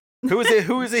fucking... Who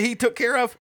is it he took care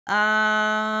of?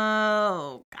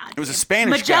 Oh, God. It was a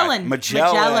Spanish Magellan. guy.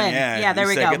 Magellan. Yeah, there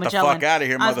we go. Get Magellan. the fuck out of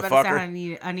here,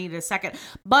 motherfucker. I need a second.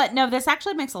 But no, this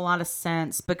actually makes a lot of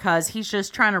sense because he's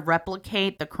just trying to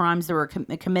replicate the crimes that were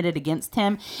committed against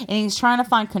him. And he's trying to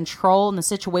find control in the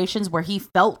situations where he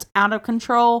felt out of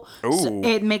control. So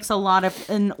it makes a lot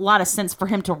of sense for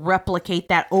him to replicate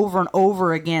that over and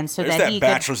over again. So There's that he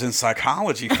bachelor's in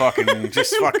psychology fucking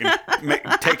just fucking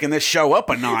taking this show up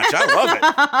a notch. I love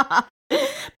it.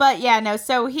 But yeah, no,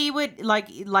 so he would,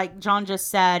 like John just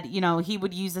said, he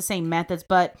would use the same methods,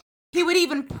 but he would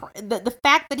even, the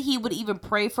fact that he would even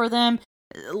pray for them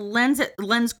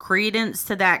lends credence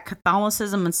to that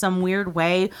Catholicism in some weird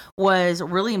way was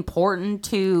really important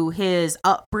to his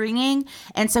upbringing,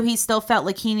 and so he still felt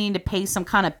like he needed to pay some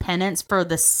kind of penance for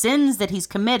the sins that he's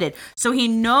committed. So he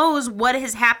knows what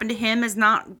has happened to him is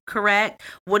not correct,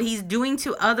 what he's doing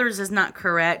to others is not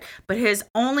correct, but his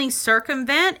only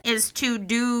circumvent is to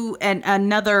do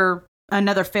another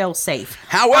fail safe.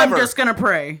 However, I'm just gonna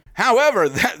pray. However,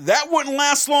 that wouldn't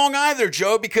last long either,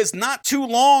 Joe, because not too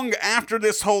long after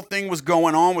this whole thing was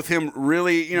going on with him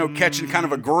really, catching kind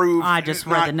of a groove. I just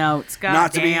read the notes.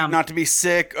 God damn. Not to be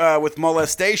sick with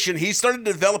molestation. He started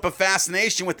to develop a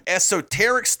fascination with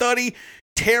esoteric study,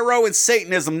 tarot, and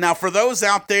Satanism. Now, for those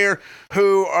out there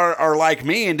who are like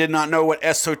me and did not know what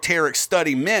esoteric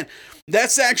study meant,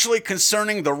 That's actually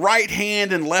concerning the right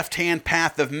hand and left hand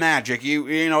path of magic.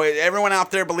 You know, everyone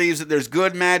out there believes that there's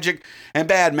good magic and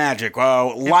bad magic.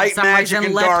 Light magic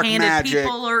and dark magic.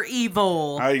 People are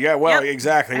evil. Yeah, well,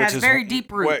 exactly. It has very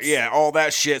deep roots. Yeah, all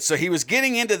that shit. So he was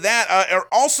getting into that.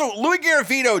 Also, Louis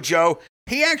Garavito, Joe,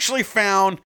 he actually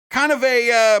found kind of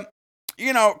a,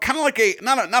 kind of like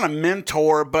not a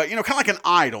mentor, but, kind of like an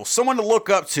idol, someone to look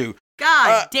up to.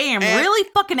 God damn, really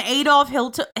fucking Adolf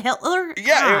Hitler?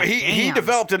 Yeah, he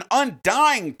developed an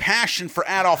undying passion for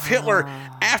Adolf Hitler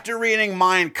after reading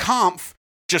Mein Kampf.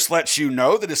 Just lets you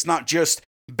know that it's not just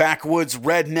backwoods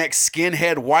redneck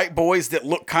skinhead white boys that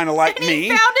look kind of like me. He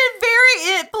found it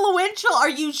very influential. Are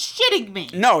you shitting me?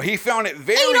 No, he found it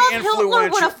very influential. Hitler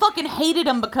would have fucking hated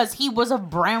him because he was of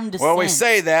brown descent. Well, we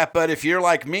say that, but if you're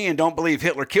like me and don't believe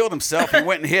Hitler killed himself, he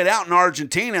went and hid out in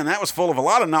Argentina, and that was full of a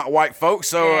lot of not white folks.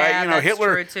 So, that's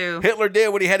Hitler, true too. Hitler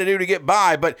did what he had to do to get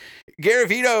by. But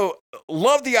Garavito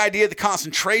loved the idea of the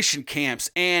concentration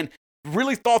camps and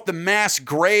really thought the mass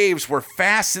graves were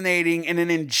fascinating in an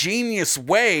ingenious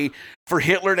way for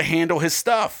Hitler to handle his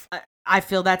stuff. I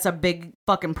feel that's a big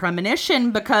fucking premonition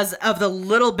because of the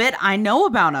little bit I know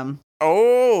about him.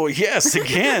 Oh, yes.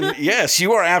 Again, yes,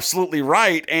 you are absolutely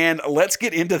right. And let's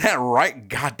get into that right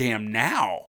goddamn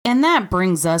now. And that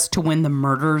brings us to when the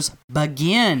murders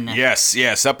begin.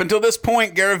 Yes. Up until this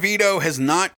point, Garavito has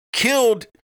not killed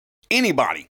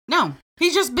anybody. No,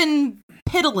 he's just been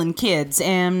piddling kids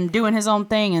and doing his own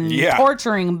thing and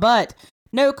torturing, but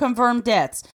no confirmed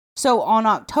deaths. So on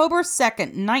October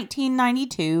 2nd,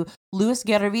 1992, Luis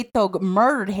Garavito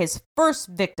murdered his first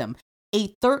victim, a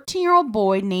 13-year-old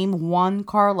boy named Juan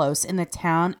Carlos in the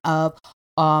town of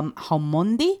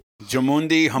Hamundi,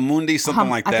 something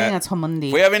like that. I think that's Hamundi.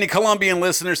 If we have any Colombian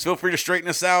listeners, feel free to straighten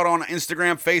us out on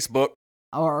Instagram, Facebook.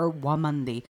 Or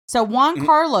Hamundi. So Juan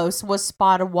Carlos was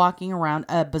spotted walking around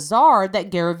a bazaar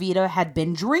that Garavito had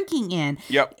been drinking in.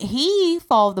 Yep. He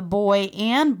followed the boy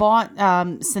and bought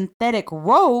synthetic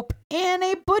rope and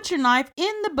a butcher knife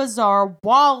in the bazaar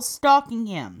while stalking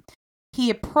him. He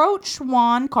approached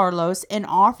Juan Carlos and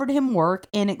offered him work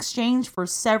in exchange for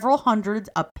several hundreds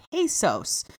of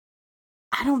pesos.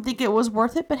 I don't think it was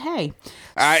worth it, but hey.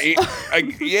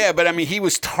 But I mean, he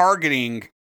was targeting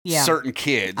certain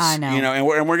kids. I know.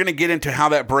 And we're going to get into how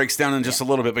that breaks down in just a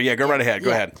little bit. But go right ahead.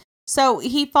 Go ahead. So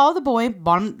he followed the boy,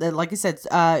 like I said,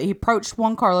 he approached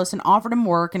Juan Carlos and offered him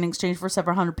work in exchange for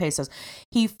several hundred pesos.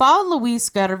 He followed Luis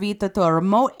Garavito to a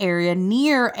remote area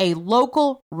near a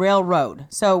local railroad.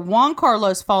 So Juan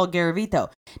Carlos followed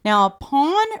Garavito. Now,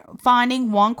 upon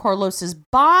finding Juan Carlos's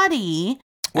body,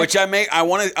 which I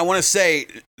want to say,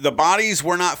 the bodies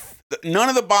were not, none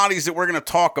of the bodies that we're going to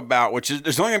talk about, which is,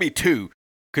 there's only going to be two.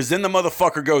 Because then the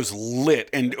motherfucker goes lit,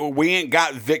 and we ain't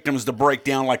got victims to break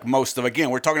down like most of. Again,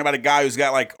 we're talking about a guy who's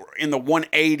got like in the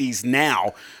 180s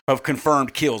now of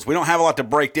confirmed kills. We don't have a lot to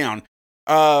break down.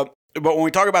 But when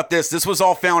we talk about this was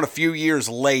all found a few years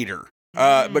later.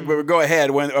 But go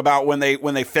ahead when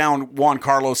they found Juan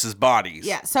Carlos's bodies.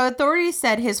 Yeah, so authorities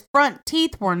said his front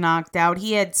teeth were knocked out.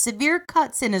 He had severe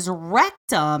cuts in his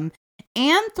rectum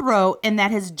and throat, and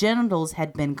that his genitals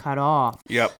had been cut off.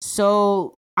 Yep.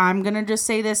 So I'm going to just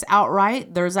say this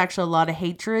outright. There's actually a lot of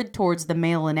hatred towards the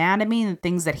male anatomy and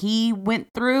things that he went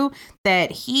through,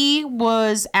 that he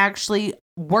was actually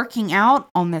working out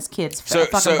on this kid's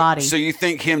fucking body. So you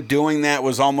think him doing that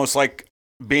was almost like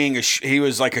being he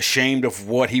was like ashamed of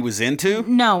what he was into?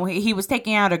 No, he was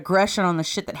taking out aggression on the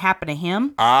shit that happened to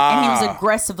him. And he was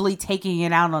aggressively taking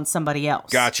it out on somebody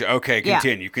else. Gotcha. Okay,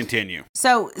 continue.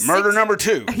 So murder number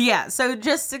 2. Yeah, so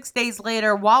just 6 days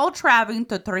later, while traveling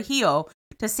to Trujillo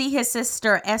to see his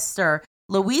sister Esther,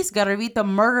 Luis Garavito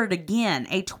murdered again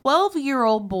a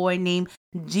 12-year-old boy named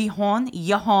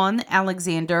Johan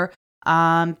Alexander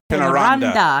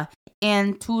Penaranda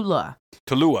in Tulua.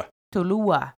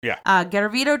 Yeah.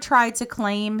 Garavito tried to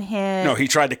claim his... No, he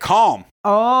tried to calm.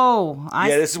 Oh.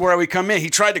 This is where we come in. He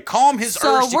tried to calm his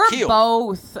urge to kill. So we're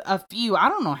both a few... I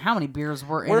don't know how many beers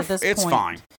we're in at this point. It's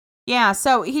fine. Yeah,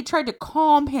 so he tried to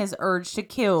calm his urge to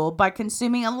kill by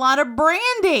consuming a lot of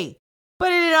brandy.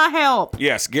 But it did not help.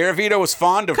 Yes, Garavito was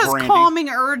fond of brandy. Because calming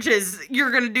urges, you're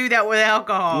going to do that with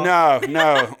alcohol. No.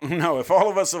 If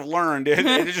all of us have learned, it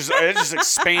just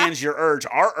expands your urge.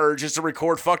 Our urge is to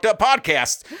record fucked up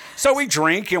podcasts. So we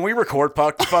drink and we record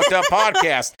fucked up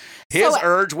podcasts. His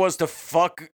urge was to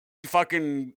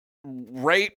fucking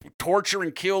rape, torture,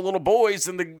 and kill little boys,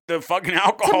 and the fucking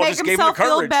alcohol just gave him the courage. To make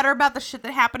himself feel better about the shit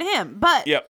that happened to him. But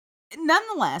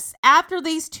nonetheless, after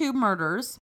these 2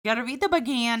 murders, Garavito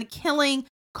began killing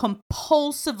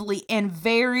compulsively and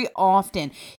very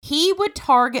often. He would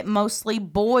target mostly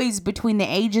boys between the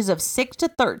ages of 6 to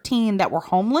 13 that were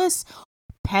homeless,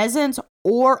 peasants,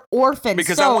 or orphans.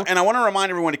 Because I want to remind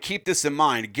everyone to keep this in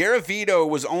mind. Garavito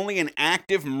was only an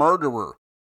active murderer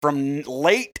from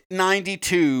late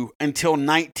 92 until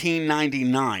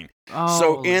 1999. Oh,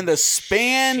 so in the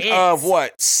span of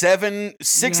what, 7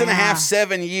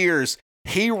 years,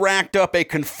 he racked up a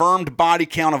confirmed body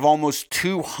count of almost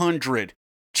 200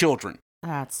 children.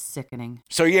 That's sickening.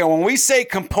 So yeah, when we say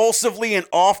compulsively and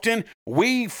often,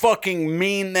 we fucking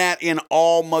mean that in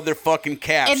all motherfucking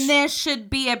caps. And this should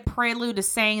be a prelude to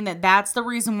saying that that's the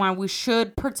reason why we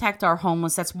should protect our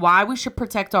homeless. That's why we should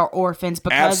protect our orphans,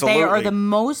 because they are the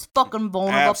most fucking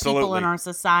vulnerable people in our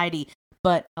society.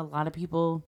 But a lot of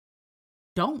people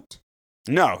don't.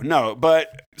 No.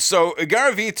 But so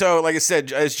Garavito, like I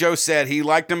said, as Joe said, he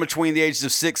liked them between the ages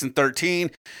of 6 and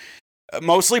 13.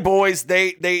 Mostly boys.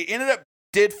 They ended up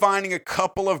finding a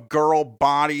couple of girl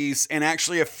bodies and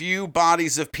actually a few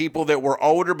bodies of people that were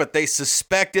older, but they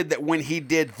suspected that when he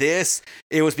did this,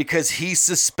 it was because he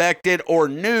suspected or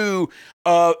knew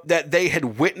that they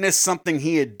had witnessed something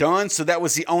he had done. So that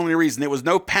was the only reason. There was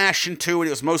no passion to it. It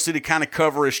was mostly to kind of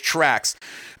cover his tracks.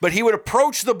 But he would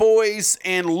approach the boys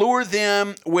and lure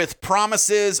them with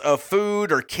promises of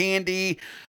food or candy,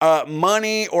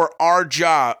 money, or odd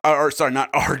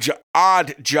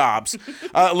jobs.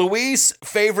 Luis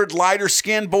favored lighter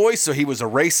skinned boys, so he was a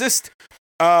racist.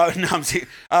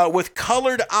 With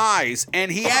colored eyes,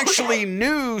 and he actually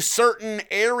knew certain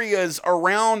areas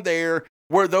around there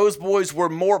where those boys were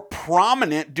more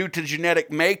prominent due to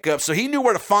genetic makeup, so he knew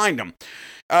where to find them.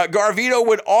 Garavito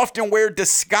would often wear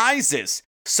disguises,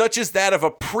 such as that of a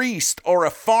priest or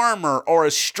a farmer or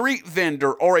a street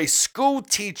vendor or a school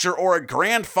teacher or a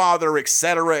grandfather,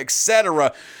 etc.,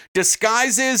 etc.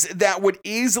 Disguises that would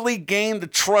easily gain the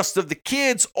trust of the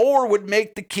kids or would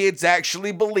make the kids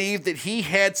actually believe that he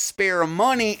had spare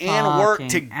money and work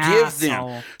to give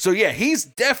them. So yeah, he's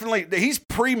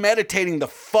premeditating the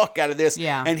fuck out of this.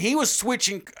 Yeah. And he was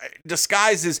switching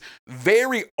disguises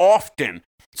very often,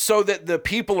 so that the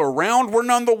people around were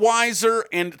none the wiser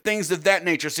and things of that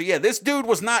nature. So yeah, this dude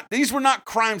these were not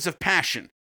crimes of passion.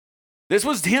 This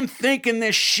was him thinking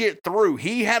this shit through.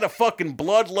 He had a fucking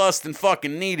bloodlust and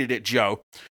fucking needed it, Joe.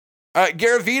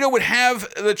 Garavito would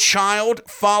have the child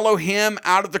follow him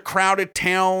out of the crowded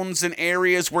towns and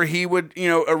areas where he would,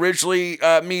 originally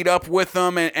meet up with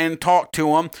them and talk to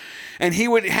them. And he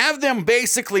would have them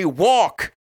basically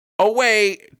walk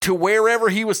away to wherever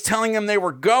he was telling them they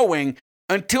were going,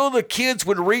 until the kids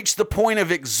would reach the point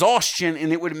of exhaustion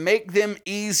and it would make them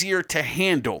easier to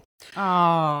handle.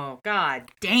 Oh, god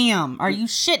damn. Are you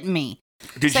shitting me?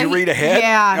 Did you read ahead?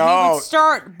 Yeah, he would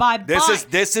start by This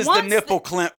is the nipple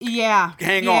clamp. Yeah.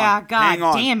 Hang on.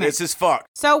 Damn it. This is fucked.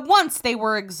 So once they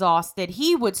were exhausted,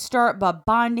 he would start by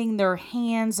binding their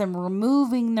hands and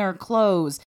removing their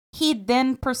clothes. He'd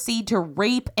then proceed to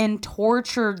rape and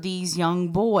torture these young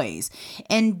boys.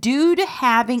 And due to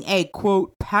having a,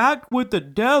 quote, pact with the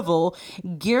devil,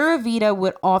 Garavito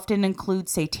would often include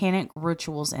satanic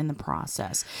rituals in the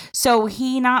process. So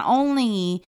he not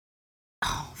only...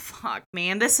 Oh, fuck,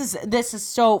 man. This is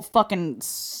so fucking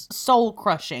soul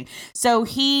crushing. So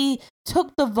he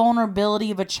took the vulnerability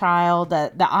of a child,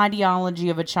 the ideology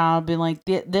of a child, being like,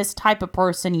 this type of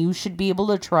person you should be able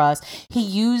to trust. He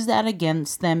used that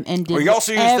against them and did. Well, he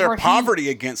also used their poverty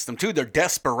against them too, their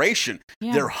desperation,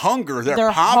 their hunger,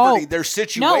 their poverty, their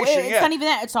situation. No, it's not even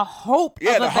that. It's a hope.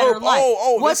 Yeah, of the a better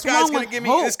hope. life. This guy's gonna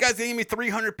give me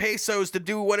 300 pesos to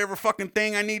do whatever fucking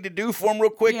thing I need to do for him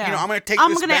real quick. Yeah. I'm gonna take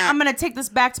this back. I'm gonna take this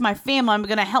back to my family. I'm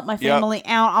gonna help my family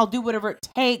out. I'll do whatever it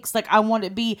takes. Like, I want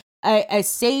to be a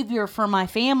savior for my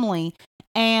family,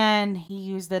 and he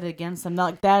used that against them.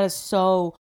 Like, that is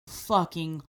so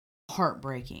fucking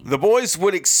heartbreaking. The boys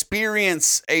would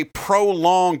experience a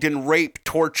prolonged and rape and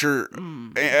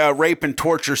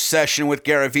torture session with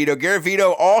Garavito.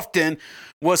 Garavito often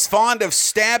was fond of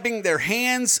stabbing their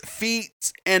hands,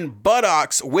 feet, and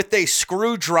buttocks with a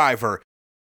screwdriver.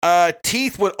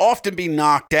 Teeth would often be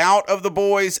knocked out of the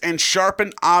boys, and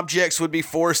sharpened objects would be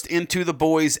forced into the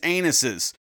boys'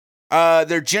 anuses.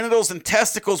 Their genitals and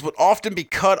testicles would often be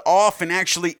cut off and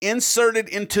actually inserted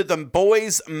into the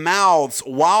boys' mouths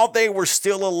while they were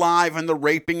still alive and the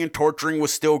raping and torturing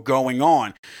was still going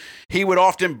on. He would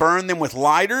often burn them with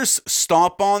lighters,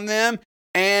 stomp on them,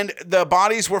 and the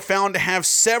bodies were found to have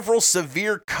several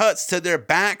severe cuts to their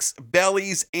backs,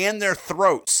 bellies, and their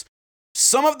throats.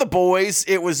 Some of the boys,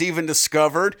 it was even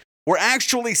discovered, were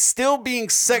actually still being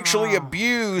sexually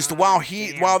abused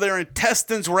while their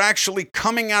intestines were actually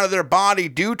coming out of their body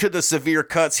due to the severe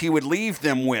cuts he would leave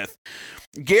them with.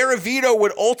 Garavito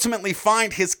would ultimately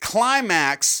find his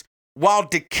climax while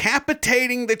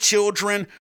decapitating the children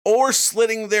or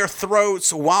slitting their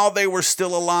throats while they were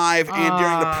still alive and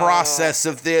during the process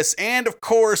of this. And of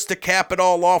course, to cap it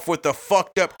all off with the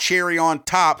fucked up cherry on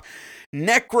top,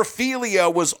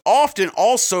 necrophilia was often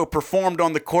also performed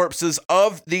on the corpses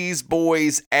of these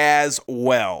boys as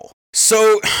well.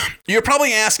 So you're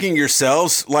probably asking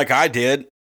yourselves, like I did,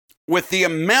 with the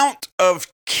amount of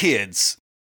kids,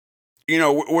 you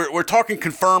know, we're talking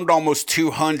confirmed almost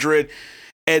 200,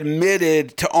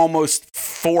 admitted to almost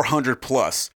 400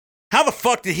 plus. How the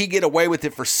fuck did he get away with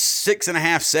it for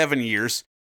 6.5, 7 years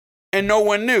and no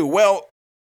one knew? Well,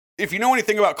 if you know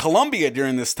anything about Colombia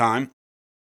during this time,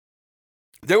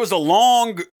 there was a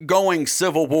long-going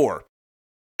civil war,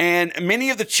 and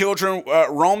many of the children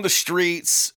roamed the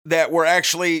streets that were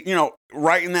actually, you know,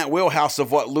 right in that wheelhouse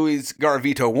of what Luis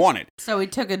Garavito wanted. So he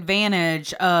took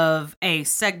advantage of a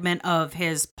segment of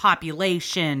his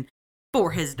population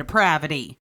for his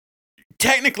depravity.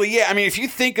 Technically, yeah. I mean, if you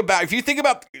think about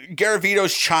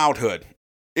Garavito's childhood,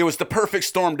 it was the perfect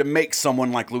storm to make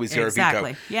someone like Luis Garavito.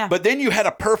 Exactly, yeah. But then you had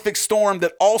a perfect storm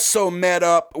that also met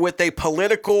up with a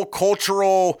political,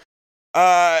 cultural,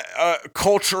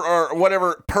 culture or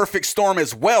whatever perfect storm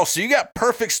as well. So you got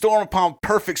perfect storm upon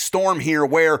perfect storm here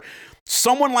where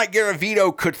someone like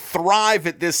Garavito could thrive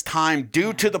at this time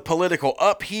due to the political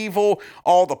upheaval,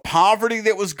 all the poverty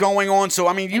that was going on. So,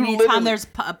 I mean, anytime there's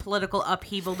a political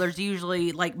upheaval, there's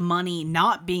usually like money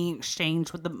not being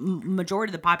exchanged with the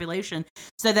majority of the population.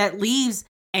 So that leaves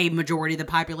a majority of the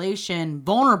population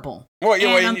vulnerable. Well,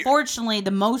 yeah, and unfortunately,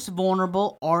 the most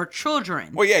vulnerable are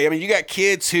children. Well, yeah, I mean, you got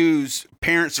kids whose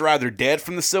parents are either dead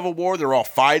from the Civil War, they're all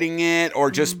fighting it,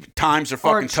 or just times are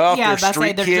fucking tough. Yeah, they're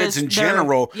street kids in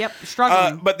general. Yep,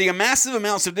 struggling. But the massive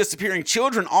amounts of disappearing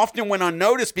children often went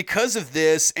unnoticed because of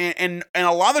this, and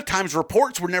a lot of times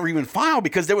reports were never even filed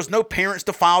because there was no parents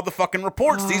to file the fucking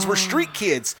reports. These were street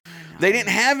kids. They didn't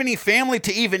have any family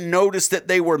to even notice that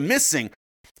they were missing.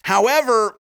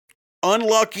 However,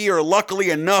 unlucky or luckily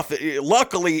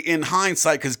in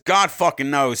hindsight, because God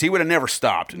fucking knows, he would have never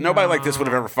stopped. Nobody like this would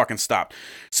have ever fucking stopped.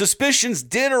 Suspicions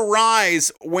did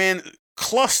arise when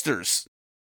clusters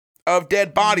of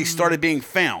dead bodies started being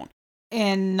found.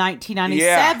 In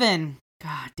 1997,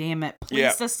 God damn it,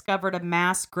 police discovered a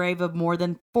mass grave of more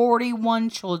than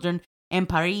 41 children in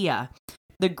Paria.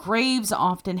 The graves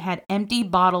often had empty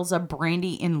bottles of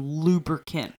brandy and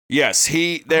lubricant. Yes,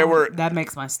 that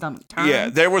makes my stomach turn. Yeah,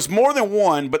 there was more than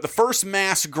one, but the first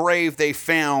mass grave they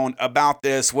found about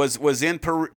this was in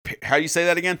how do you say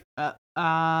that again?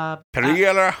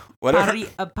 Paria, whatever.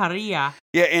 Paria.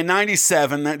 Yeah, in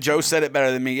 97. That Joe said it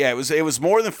better than me. Yeah, it was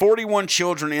more than 41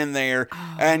 children in there,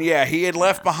 and yeah, he had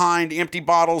left behind empty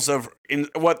bottles of, in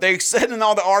what they said in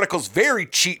all the articles, very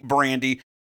cheap brandy.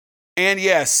 And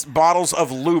yes, bottles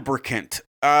of lubricant.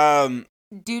 Due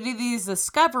to these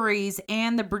discoveries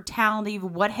and the brutality of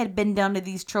what had been done to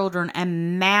these children, a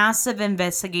massive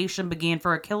investigation began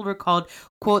for a killer called,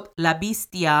 quote, La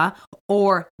Bestia,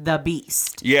 or the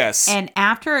Beast. Yes. And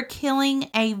after killing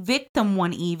a victim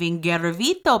one evening,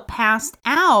 Garavito passed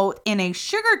out in a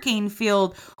sugarcane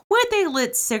field with a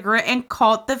lit cigarette and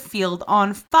caught the field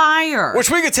on fire. Which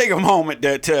we could take a moment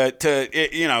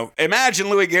to imagine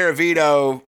Luis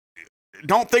Garavito.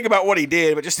 Don't think about what he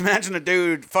did, but just imagine a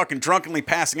dude fucking drunkenly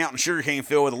passing out in a sugarcane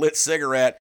field with a lit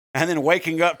cigarette and then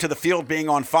waking up to the field being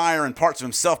on fire and parts of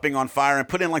himself being on fire and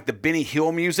put in like the Benny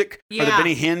Hill music or the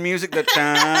Benny Hinn music.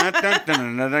 And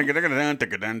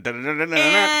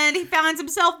he finds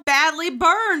himself badly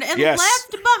burned and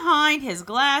left behind his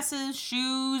glasses,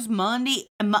 shoes, money,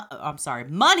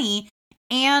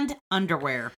 and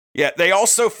underwear. Yeah, they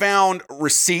also found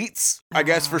receipts, I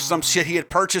guess, for some shit he had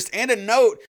purchased and a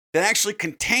note that actually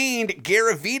contained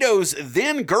Garavito's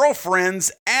then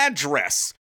girlfriend's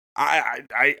address. I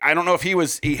don't know if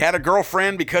he had a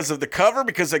girlfriend because of the cover,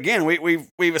 because again we've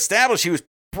established he was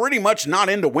pretty much not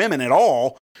into women at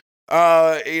all.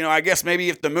 I guess maybe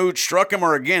if the mood struck him,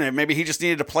 or again maybe he just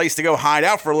needed a place to go hide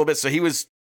out for a little bit, so he was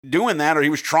doing that, or he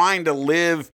was trying to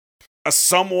live a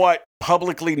somewhat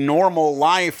publicly normal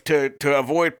life to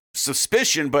avoid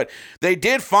suspicion. But they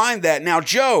did find that. Now,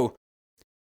 Joe,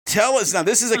 tell us now.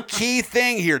 This is a key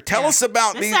thing here. Tell us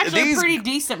about this. This is actually pretty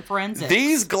decent forensics.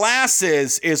 These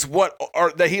glasses is what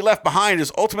that he left behind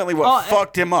is ultimately what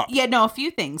fucked him up. Yeah, no, a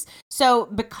few things. So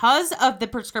because of the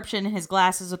prescription in his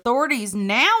glasses, authorities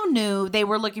now knew they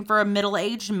were looking for a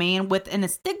middle-aged man with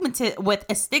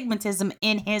astigmatism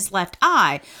in his left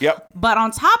eye. Yep. But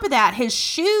on top of that, his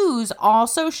shoes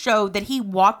also showed that he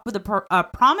walked with a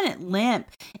prominent limp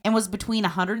and was between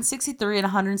 163 and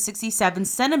 167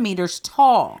 centimeters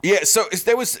tall. Yeah, so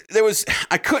there was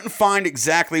I couldn't find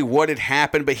exactly what had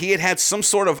happened, but he had some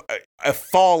sort of a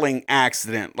falling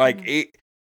accident. Like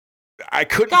I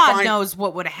couldn't God find, knows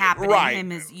what would have happened right. to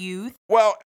him in his youth.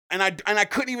 Well, and I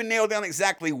couldn't even nail down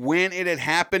exactly when it had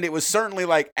happened. It was certainly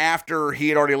like after he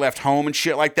had already left home and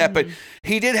shit like that. But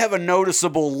he did have a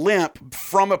noticeable limp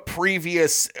from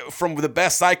the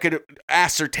best I could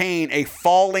ascertain, a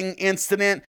falling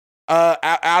incident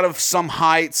out of some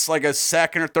heights, like a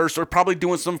second or third story, probably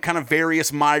doing some kind of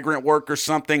various migrant work or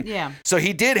something. Yeah. So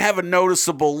he did have a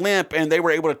noticeable limp, and they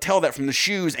were able to tell that from the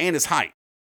shoes and his height.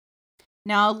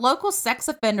 Now, a local sex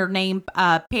offender named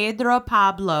Pedro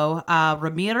Pablo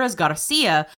Ramirez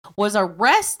Garcia was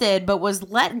arrested but was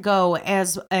let go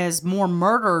as more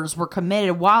murders were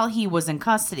committed while he was in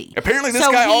custody. Apparently, this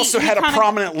guy also had a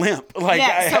prominent limp. Like,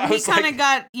 yeah, so he kind of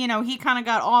got, he kind of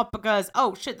got off because,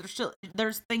 oh shit,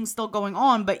 there's things still going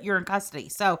on, but you're in custody.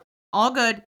 So all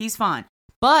good, he's fine.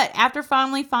 But after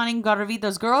finally finding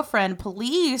Garavito's girlfriend,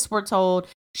 police were told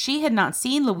she had not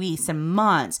seen Luis in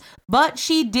months, but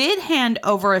she did hand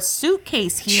over a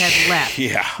suitcase he had left.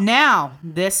 Yeah. Now,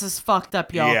 this is fucked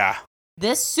up, y'all. Yeah.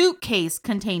 This suitcase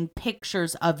contained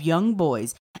pictures of young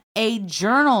boys, a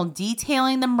journal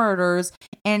detailing the murders,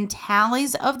 and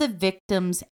tallies of the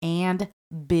victims and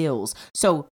bills.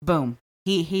 So, boom.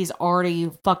 He's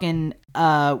already fucking,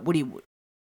 what do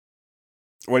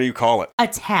you call it?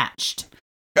 Attached.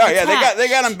 Oh yeah, they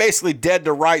got him basically dead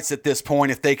to rights at this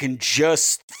point. If they can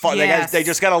just, they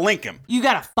just got to link him. You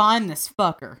got to find this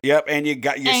fucker. Yep, and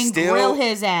grill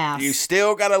his ass. You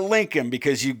still got to link him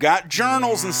because you got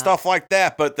journals and stuff like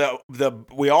that. But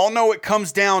we all know it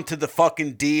comes down to the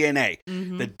fucking DNA.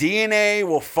 Mm-hmm. The DNA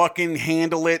will fucking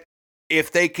handle it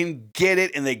if they can get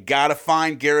it, and they got to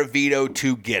find Garavito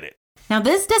to get it. Now,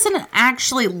 this doesn't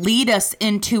actually lead us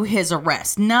into his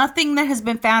arrest. Nothing that has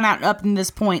been found out up to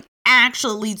this point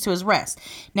actually leads to his arrest.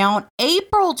 Now, on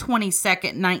April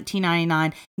 22nd,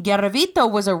 1999, Garavito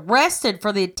was arrested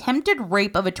for the attempted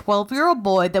rape of a 12-year-old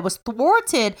boy that was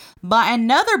thwarted by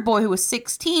another boy who was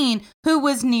 16 who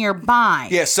was nearby.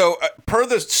 Yeah, so per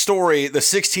the story, the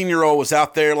 16-year-old was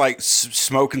out there like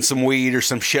smoking some weed or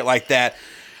some shit like that,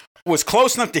 was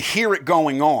close enough to hear it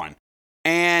going on,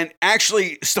 and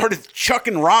actually started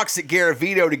chucking rocks at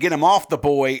Garavito to get him off the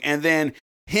boy, and then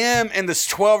him and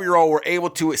this 12-year-old were able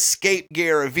to escape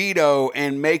Garavito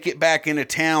and make it back into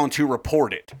town to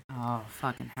report it. Oh,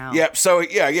 fucking hell. Yep. So,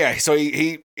 yeah. So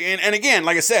he and again,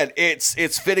 like I said,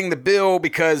 it's fitting the bill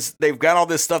because they've got all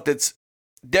this stuff that's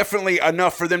definitely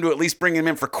enough for them to at least bring him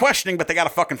in for questioning, but they got to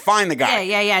fucking find the guy.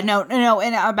 Yeah. No.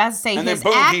 And I'm about to say and his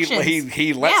then boom, actions.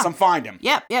 he lets them find him.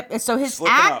 Yep. So his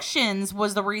actions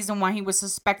was the reason why he was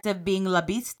suspected of being La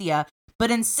Bestia,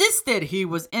 but insisted he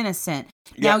was innocent.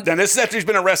 Yeah, then this is after he's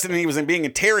been arrested and he was being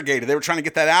interrogated. They were trying to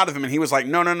get that out of him, and he was like,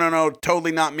 no,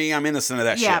 totally not me. I'm innocent of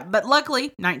that shit. Yeah, but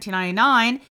luckily,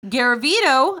 1999,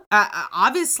 Garavito,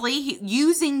 obviously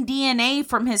using DNA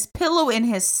from his pillow in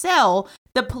his cell,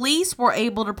 the police were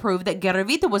able to prove that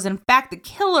Garavito was in fact the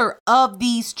killer of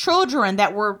these children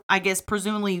that were, I guess,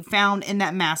 presumably found in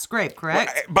that mass grave,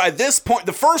 correct? Well, by this point,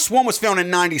 the first one was found in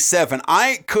 97.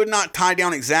 I could not tie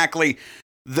down exactly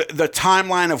the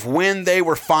timeline of when they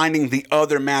were finding the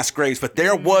other mass graves, but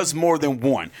there was more than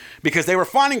one because they were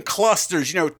finding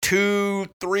clusters, 2,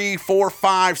 3, 4,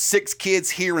 5, 6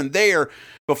 kids here and there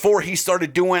before he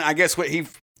started doing, I guess I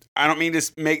don't mean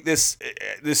to make this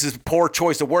is poor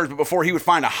choice of words, but before he would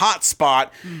find a hot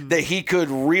spot that he could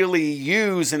really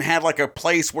use and had like a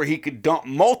place where he could dump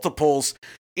multiples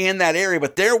in that area,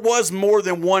 but there was more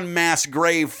than one mass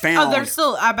grave found. Oh, there's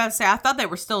still, I thought they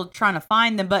were still trying to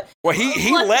find them, but well,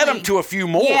 he led them to a few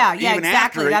more, even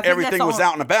exactly. after everything was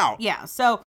out and about. Yeah,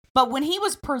 so, but when he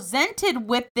was presented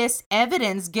with this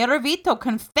evidence, Garavito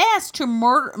confessed to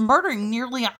murdering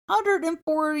nearly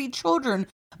 140 children,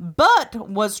 but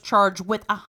was charged with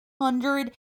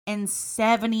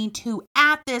 172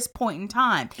 at this point in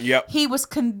time. Yep. He was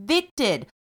convicted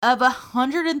of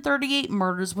 138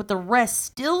 murders, with the rest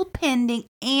still pending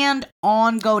and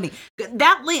ongoing.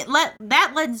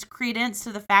 That lends credence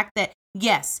to the fact that,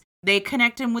 yes, they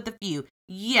connect him with a few.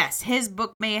 yes, his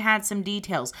book may have had some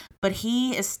details, but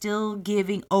he is still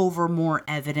giving over more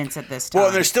evidence at this time.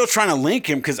 Well, they're still trying to link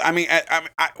him because, I mean,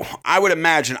 I would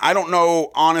imagine, I don't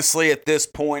know, honestly, at this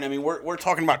point. I mean, we're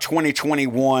talking about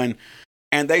 2021,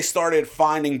 and they started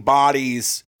finding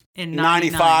bodies in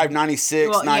 95, 96,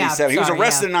 well, 97. He was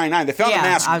arrested in 99. They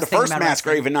found the first mass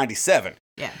grave in 97.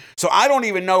 Yeah. So I don't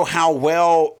even know how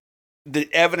well the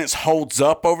evidence holds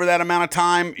up over that amount of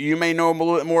time. You may know a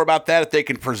little bit more about that, if they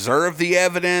can preserve the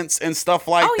evidence and stuff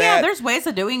like that. Oh yeah, there's ways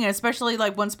of doing it, especially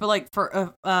like once for like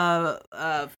for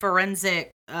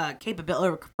forensic capability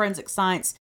or forensic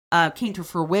science came to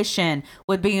fruition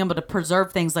with being able to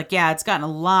preserve things. Like, yeah, it's gotten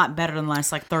a lot better in the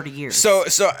last like 30 years. So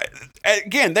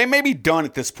again, they may be done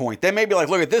at this point. They may be like,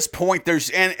 look, at this point, there's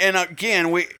and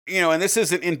again, we, you know, and this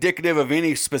isn't indicative of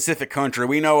any specific country.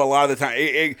 We know a lot of the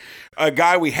time, a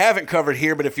guy we haven't covered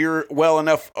here, but if you're well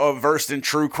enough versed in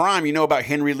true crime, you know about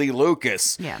Henry Lee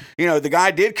Lucas. Yeah, you know, the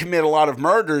guy did commit a lot of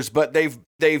murders, but they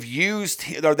used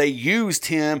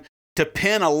him to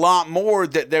pin a lot more,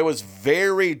 that there was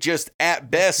very just at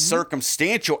best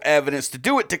circumstantial evidence to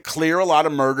do it, to clear a lot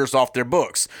of murders off their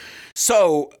books.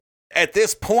 So at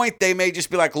this point, they may just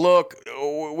be like, look,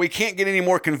 we can't get any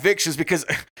more convictions because,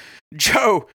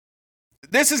 Joe,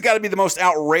 this has got to be the most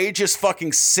outrageous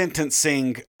fucking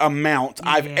sentencing amount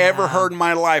I've ever heard in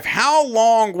my life. How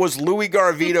long was Louis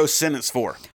Garvito sentenced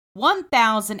for?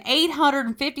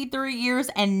 1,853 years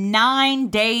and 9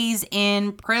 days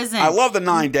in prison. I love the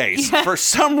 9 days. For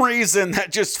some reason,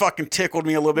 that just fucking tickled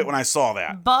me a little bit when I saw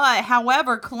that. But,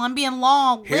 however, Colombian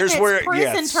law limits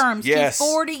prison terms to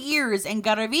 40 years, and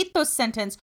Garvito's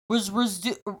sentence was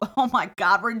reduced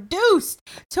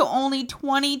to only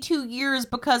 22 years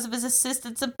because of his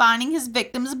assistance in finding his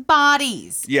victims'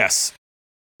 bodies. Yes.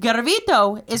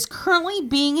 Garvito is currently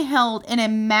being held in a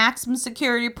maximum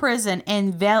security prison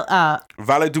in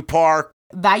Valledupar,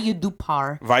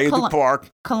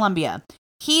 Colombia.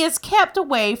 He is kept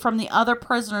away from the other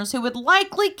prisoners who would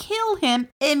likely kill him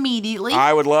immediately.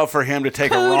 I would love for him to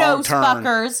take a wrong turn.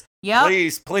 Fuckers. Yep.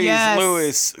 Please, yes.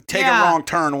 Louis, take a wrong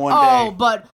turn one day. Oh,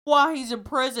 but while he's in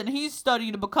prison, he's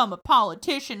studying to become a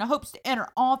politician and hopes to enter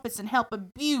office and help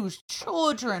abused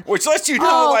children. Which lets you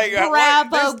know,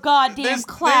 bravo, goddamn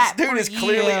clap. This dude is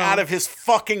clearly out of his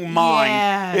fucking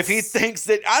mind. If he thinks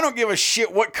that, I don't give a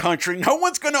shit what country, no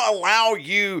one's going to allow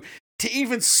you to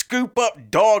even scoop up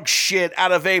dog shit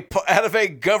out of a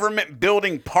government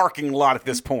building parking lot at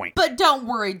this point. But don't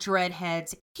worry,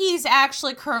 Dreadheads. He's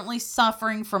actually currently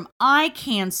suffering from eye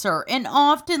cancer and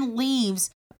often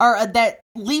leaves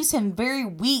him very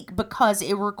weak because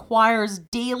it requires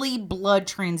daily blood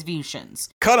transfusions.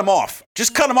 Cut him off.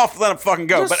 Just cut him off and let him fucking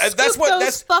go. Just scoop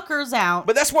those fuckers out.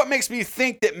 But that's what makes me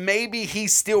think that maybe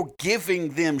he's still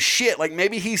giving them shit. Like,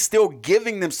 maybe he's still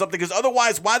giving them something, because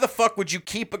otherwise, why the fuck would you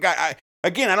keep a guy?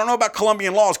 Again, I don't know about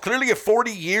Colombian laws. Clearly, if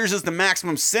 40 years is the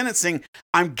maximum sentencing,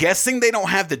 I'm guessing they don't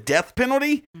have the death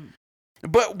penalty.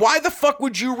 But why the fuck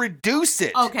would you reduce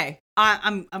it? Okay,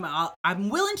 I'm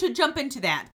willing to jump into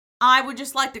that. I would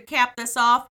just like to cap this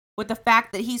off with the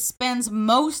fact that he spends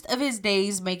most of his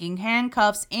days making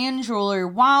handcuffs and jewelry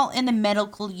while in the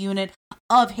medical unit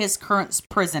of his current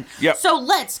prison. Yep. So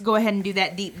let's go ahead and do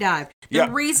that deep dive. The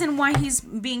reason why he's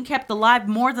being kept alive,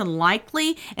 more than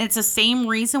likely, and it's the same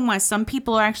reason why some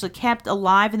people are actually kept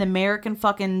alive in the American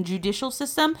fucking judicial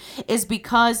system, is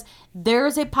because there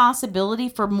is a possibility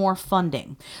for more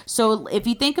funding. So if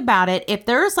you think about it, if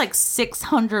there's like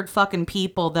 600 fucking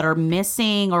people that are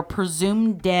missing or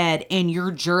presumed dead in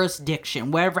your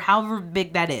jurisdiction, however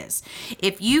big that is,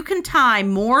 if you can tie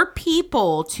more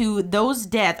people to those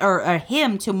deaths, or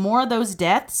him to more of those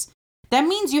deaths, that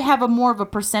means you have more of a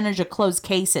percentage of closed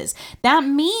cases. That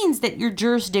means that your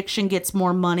jurisdiction gets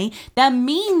more money. That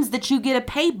means that you get a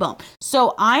pay bump.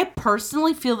 So I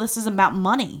personally feel this is about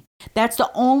money. That's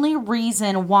the only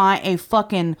reason why a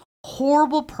fucking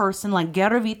horrible person like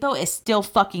Garvito is still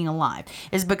fucking alive,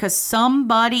 is because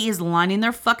somebody is lining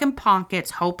their fucking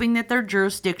pockets, hoping that their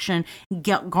jurisdiction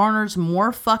garners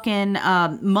more fucking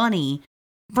money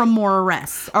from more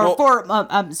arrests, or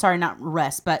not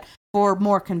arrests, but for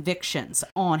more convictions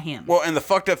on him. Well, and the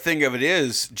fucked up thing of it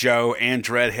is, Joe and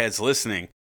Dreadheads listening,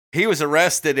 he was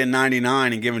arrested in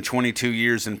 99 and given 22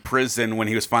 years in prison when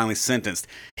he was finally sentenced.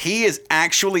 He is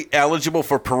actually eligible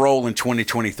for parole in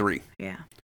 2023. Yeah.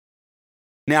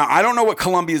 Now, I don't know what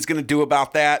Colombia is going to do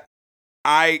about that.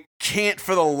 I can't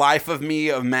for the life of me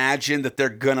imagine that they're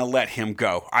going to let him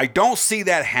go. I don't see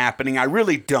that happening. I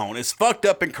really don't. As fucked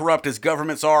up and corrupt as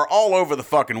governments are all over the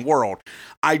fucking world,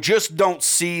 I just don't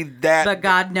see that. But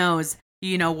God knows,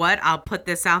 you know what? I'll put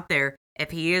this out there.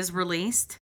 If he is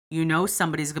released, you know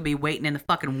somebody's gonna be waiting in the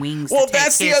fucking wings. Well, to take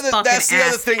that's the his other. fucking That's the other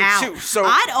ass thing out. too. So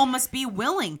I'd almost be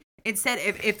willing. Instead,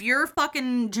 if your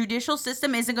fucking judicial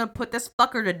system isn't gonna put this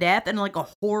fucker to death in like a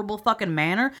horrible fucking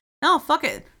manner, no, fuck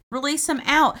it. Release him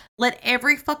out. Let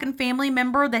every fucking family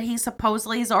member that he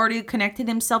supposedly has already connected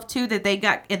himself to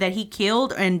that he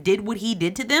killed and did what he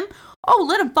did to them. Oh,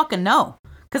 let him fucking know.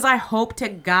 Because I hope to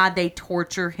God they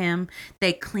torture him.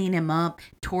 They clean him up,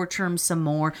 torture him some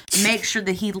more, make sure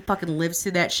that he fucking lives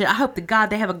through that shit. I hope to God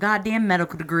they have a goddamn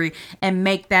medical degree and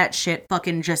make that shit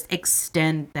fucking just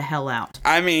extend the hell out.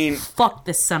 I mean, fuck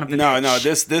this son of a bitch. No,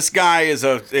 this guy is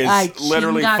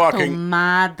literally fucking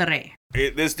madre.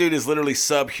 This dude is literally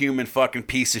subhuman fucking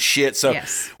piece of shit. So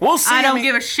yes. We'll see. I don't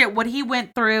give a shit what he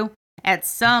went through at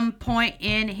some point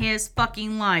in his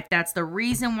fucking life. That's the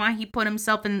reason why he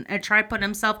tried putting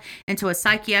himself into a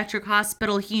psychiatric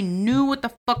hospital. He knew what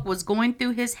the fuck was going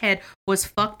through his head was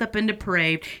fucked up and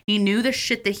depraved. He knew the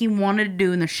shit that he wanted to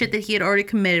do and the shit that he had already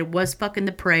committed was fucking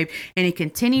depraved. And he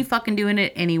continued fucking doing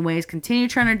it anyways.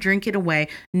 Continued trying to drink it away.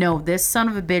 No, this son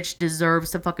of a bitch deserves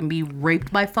to fucking be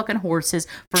raped by fucking horses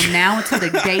from now until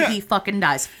the day he fucking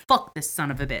dies. Fuck this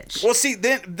son of a bitch. Well, see,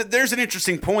 then there's an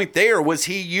interesting point there. Was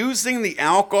he using the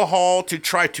alcohol to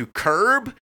try to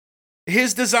curb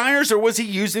his desires, or was he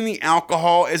using the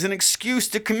alcohol as an excuse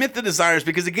to commit the desires?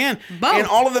 Because again, both. In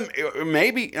all of them,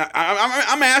 maybe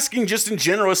I'm asking just in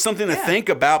general as something to think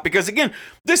about. Because again,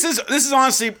 this is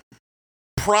honestly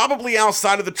probably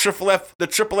outside of the triple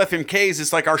FMKs.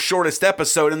 It's like our shortest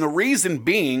episode, and the reason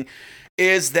being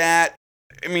is that.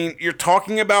 I mean, you're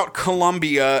talking about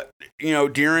Colombia,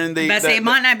 during the... it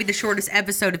might not be the shortest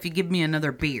episode if you give me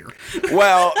another beer.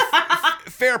 Well,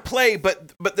 fair play,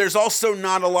 but there's also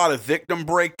not a lot of victim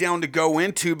breakdown to go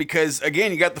into because,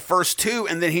 again, you got the first two,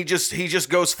 and then he just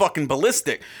goes fucking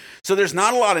ballistic. So there's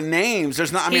not a lot of names.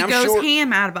 There's not. I mean, he goes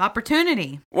ham out of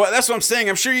opportunity. Well, that's what I'm saying.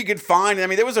 I'm sure you could find. I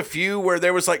mean, there was a few where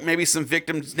there was like maybe some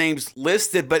victims' names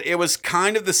listed, but it was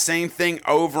kind of the same thing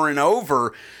over and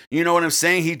over. You know what I'm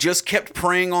saying? He just kept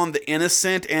preying on the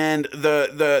innocent and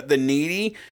the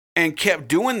needy, and kept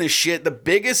doing this shit. The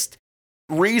biggest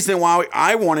reason why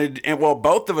I wanted, and well,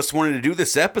 both of us wanted to do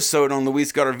this episode on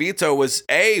Luis Garavito was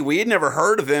we had never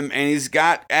heard of him, and he's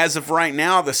got, as of right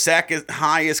now, the second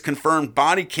highest confirmed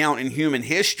body count in human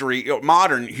history,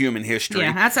 modern human history.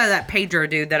 Yeah, that's that Pedro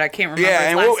dude that I can't remember.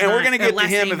 Yeah, and we're gonna get to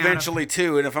him eventually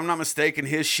too. And if I'm not mistaken,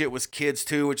 his shit was kids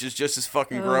too, which is just as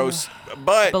fucking gross.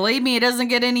 But believe me, it doesn't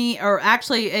get any, or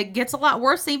actually, it gets a lot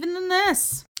worse even than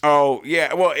this. Oh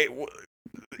yeah, well.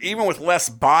 Even with less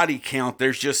body count,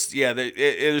 there's just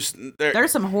there's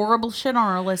some horrible shit on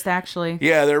our list, actually.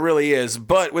 Yeah, there really is.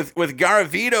 But with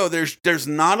Garavito, there's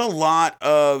not a lot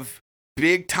of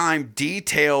big time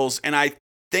details, and I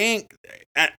think,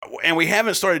 and we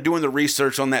haven't started doing the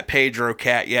research on that Pedro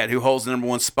cat yet, who holds the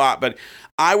 #1 spot, but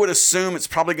I would assume it's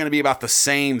probably going to be about the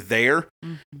same there,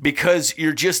 because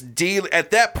you're just at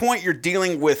that point, you're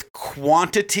dealing with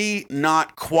quantity,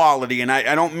 not quality. And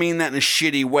I don't mean that in a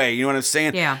shitty way. You know what I'm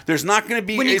saying? Yeah. There's not going to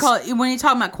be... when you're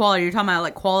talking about quality, you're talking about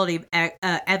like quality of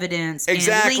evidence.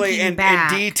 Exactly. And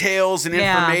details and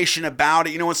information about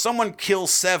it. You know, when someone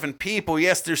kills 7 people,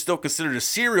 yes, they're still considered a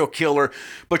serial killer,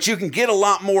 but you can get a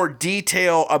lot more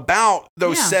detail about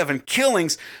those 7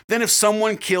 killings than if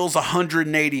someone kills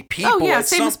 180 people. Oh, yeah.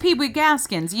 Same as Pee Wee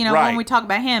Gaskins. You know, right. When we talk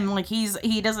about him, like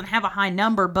he doesn't have a high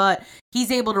number, but he's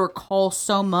able to recall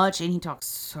so much, and he talks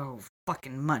so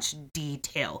fucking much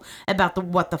detail about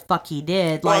what the fuck he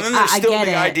did. Well, like, and then there's still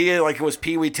the it. idea like it was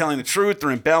Pee Wee telling the truth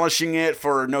or embellishing it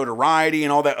for notoriety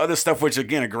and all that other stuff, which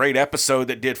again, a great episode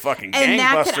that did fucking and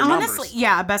gangbuster numbers. Honestly,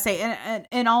 yeah, I best say,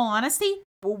 in all honesty,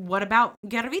 what about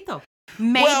Garavito?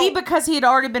 Maybe because he had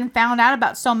already been found out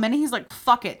about so many, he's like,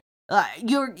 fuck it.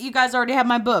 You guys already have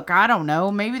my book. I don't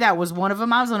know. Maybe that was one of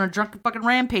them. I was on a drunken fucking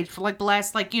rampage for like the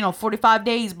last 45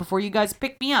 days before you guys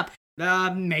picked me up.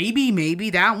 Maybe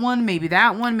that one. Maybe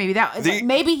that.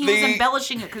 Maybe he was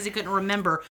embellishing it because he couldn't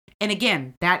remember. And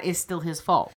again, that is still his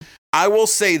fault. I will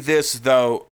say this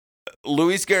though,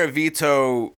 Luis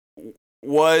Garavito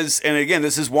was, and again,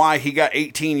 this is why he got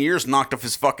 18 years knocked off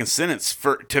his fucking sentence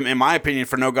in my opinion,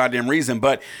 for no goddamn reason.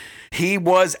 But he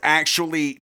was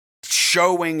actually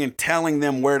showing and telling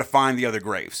them where to find the other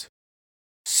graves.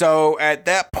 So at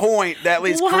that point, that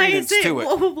leads credence to it.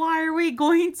 Why are we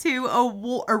going to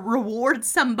reward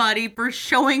somebody for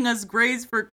showing us graves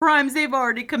for crimes they've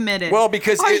already committed? Well,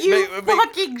 because you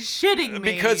fucking shitting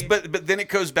me? Because but then it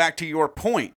goes back to your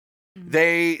point.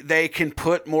 They can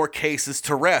put more cases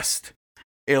to rest.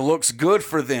 It looks good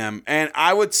for them. And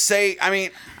I would say, I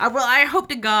mean... I hope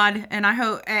to God, and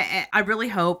I really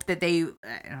hope that they...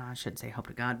 I shouldn't say hope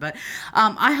to God, but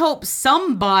I hope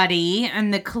somebody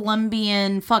in the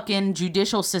Colombian fucking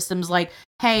judicial system's like,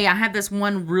 hey, I have this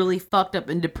one really fucked up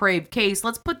and depraved case.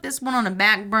 Let's put this one on a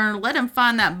back burner. Let him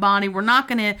find that body. We're not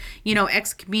going to,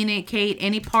 excommunicate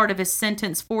any part of his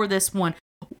sentence for this one.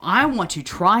 I want to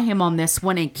try him on this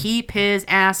one and keep his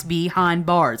ass behind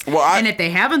bars. And if they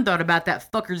haven't thought about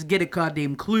that, fuckers get a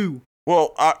goddamn clue.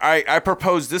 Well, I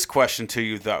propose this question to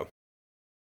you, though.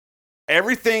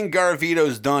 Everything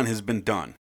Garavito's done has been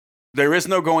done. There is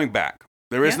no going back.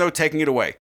 There is no taking it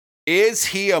away. Is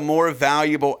he a more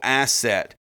valuable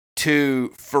asset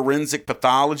to forensic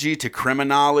pathology, to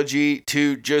criminology,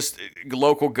 to just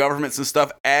local governments and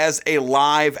stuff as a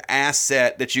live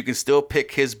asset that you can still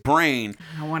pick his brain?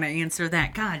 I want to answer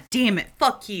that. God damn it.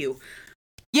 Fuck you.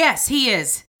 Yes, he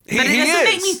is. But it doesn't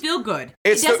make me feel good.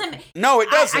 It doesn't.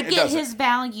 I get his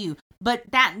value, but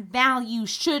that value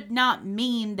should not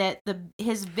mean that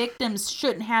his victims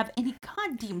shouldn't have any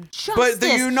goddamn justice. But do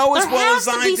you know as well as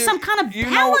I do? There has to be some kind of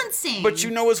balancing. But you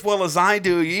know as well as I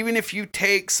do, even if you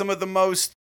take some of the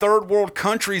most third world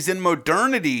countries in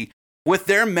modernity with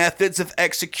their methods of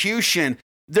execution,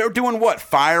 they're doing what?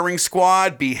 Firing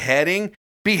squad, beheading.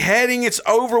 Beheading, it's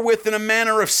over with in a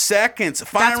matter of seconds.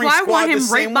 Firing That's why squad, I want him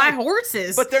the raped same by way.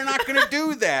 horses. But they're not going to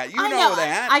do that. You I know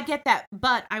that. I get that,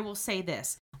 but I will say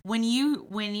this: when you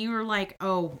were like,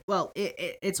 oh, well,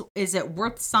 is it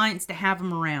worth science to have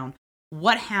him around?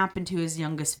 What happened to his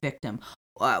youngest victim?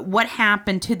 What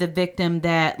happened to the victim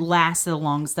that lasted the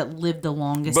longest, that lived the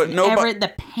longest? But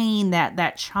the pain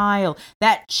that child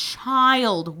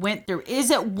went through. Is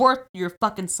it worth your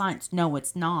fucking science? No,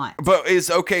 it's not. But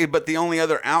but the only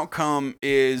other outcome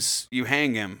is you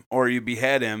hang him, or you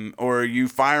behead him, or you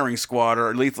firing squad,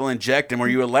 or lethal inject him, or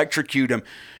you electrocute him.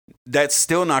 That's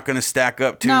still not going to stack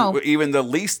up to even the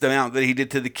least amount that he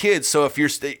did to the kids. So if you're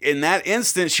in that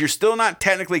instance, you're still not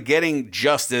technically getting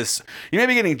justice. You may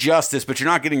be getting justice, but you're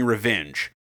not getting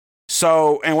revenge.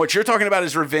 So, and what you're talking about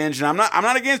is revenge, and I'm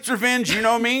not against revenge. You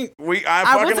know me. I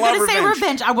fucking love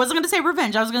revenge. I wasn't going to say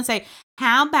revenge. I was going to say,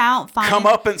 how about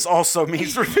comeuppance also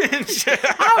means revenge.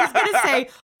 I was going to say,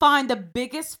 find the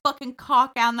biggest fucking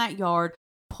cock out in that yard,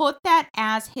 put that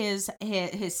as his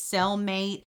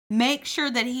cellmate. Make sure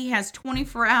that he has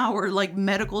 24-hour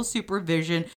medical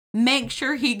supervision. Make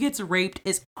sure he gets raped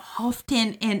as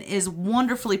often and as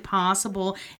wonderfully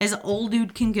possible as old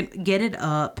dude can get it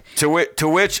up. To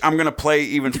which I'm going to play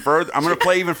even further. I'm going to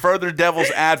play even further devil's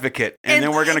advocate, and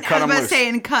then we're going to cut him loose.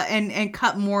 And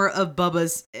cut more of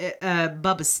Bubba's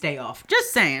stay off.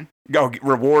 Just saying. Go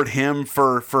reward him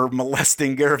for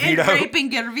molesting Garavito. And raping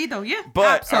Garavito, yeah.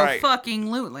 But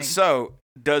Absolutely. So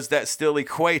does that still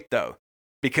equate though?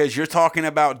 Because you're talking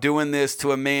about doing this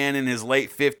to a man in his late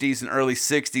 50s and early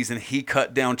 60s, and he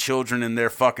cut down children in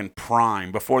their fucking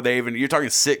prime before they even, you're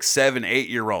talking 6, 7,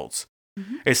 8-year-olds.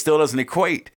 Mm-hmm. It still doesn't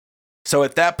equate. So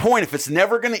at that point, if it's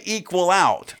never going to equal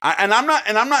out, I'm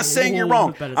not saying you're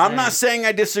wrong. I'm not saying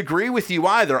I disagree with you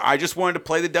either. I just wanted to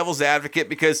play the devil's advocate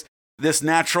because this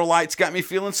natural light's got me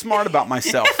feeling smart about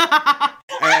myself.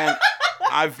 And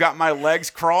I've got my legs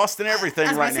crossed and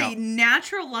everything right now.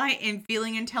 Natural light and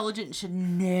feeling intelligent should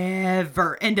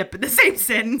never end up in the same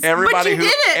sentence. Everybody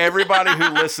who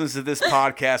listens to this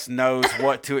podcast knows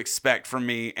what to expect from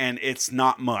me, and it's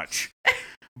not much.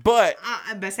 But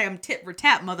I'm about to say I'm tit for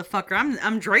tat, motherfucker.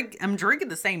 I'm drinking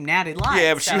the same natty light.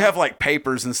 Yeah, but you have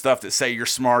papers and stuff that say you're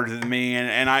smarter than me,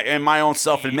 and my own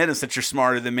self admittance that you're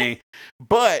smarter than me.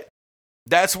 But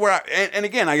that's where and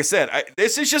again, like I said,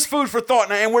 this is just food for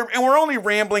thought, and we're only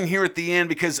rambling here at the end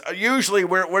because usually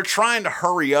we're trying to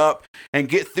hurry up and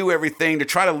get through everything to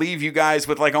try to leave you guys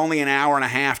with only an hour and a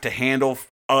half to handle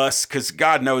us, because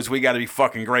God knows we got to be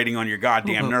fucking grating on your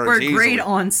goddamn nerves. We're great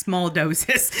on small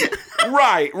doses.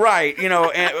 Right.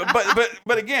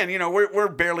 But again, we're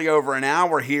barely over an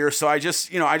hour here, so I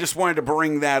just wanted to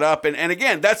bring that up, and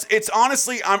again, it's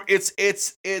honestly,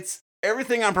 it's.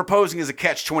 Everything I'm proposing is a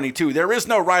catch-22. There is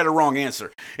no right or wrong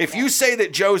answer. If you say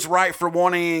that Joe's right for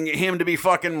wanting him to be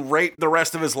fucking raped the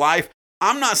rest of his life,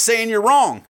 I'm not saying you're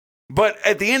wrong. But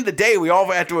at the end of the day, we all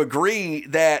have to agree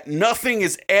that nothing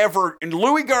is ever, and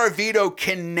Louis Garavito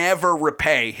can never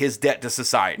repay his debt to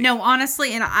society. No,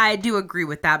 honestly, and I do agree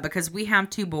with that because we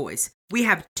have 2 boys. We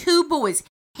have 2 boys.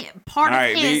 All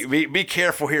right, be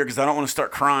careful here because I don't want to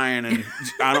start crying, and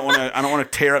I don't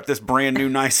want to tear up this brand new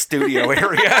nice studio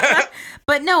area.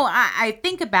 But no, I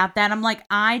think about that. I'm like,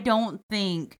 I don't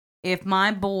think if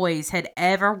my boys had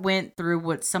ever went through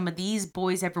what some of these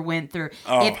boys ever went through,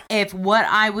 if what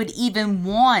I would even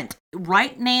want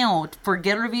right now for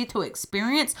Get Review to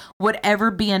experience would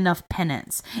ever be enough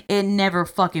penance, it never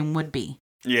fucking would be.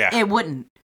 Yeah. It wouldn't.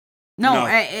 No.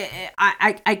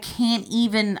 I can't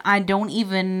even, I don't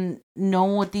even know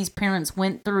what these parents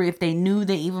went through, if they knew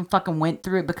they even fucking went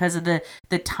through it because of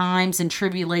the times and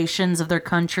tribulations of their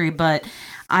country. But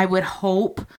I would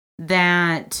hope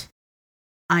that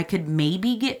I could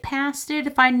maybe get past it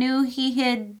if I knew he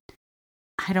had,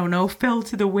 I don't know, fell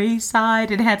to the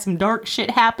wayside and had some dark shit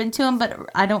happen to him, but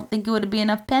I don't think it would be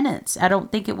enough penance. I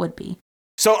don't think it would be.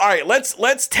 So, all right,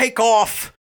 let's take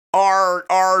off our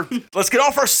let's get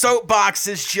off our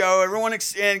soapboxes, Joe. Everyone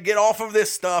and get off of this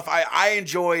stuff. I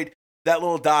enjoyed that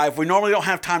little dive. We normally don't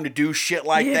have time to do shit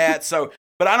like that, so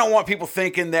but I don't want people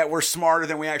thinking that we're smarter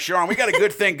than we actually are. And we got a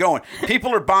good thing going.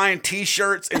 People are buying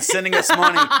T-shirts and sending us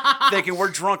money, thinking we're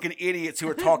drunken idiots who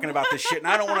are talking about this shit. And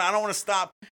I don't want to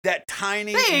stop that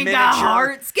tiny they ain't miniature. Got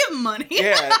hearts. Give them money.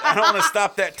 Yeah, I don't want to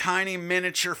stop that tiny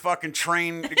miniature fucking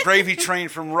train, gravy train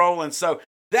from rolling. So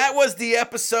that was the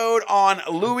episode on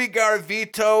Louis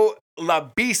Garavito, La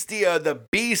Bestia, the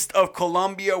Beast of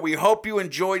Colombia. We hope you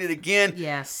enjoyed it again.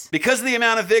 Yes. Because of the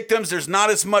amount of victims, there's not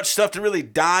as much stuff to really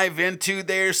dive into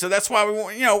there. So that's why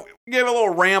we, give a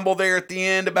little ramble there at the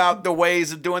end about the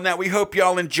ways of doing that. We hope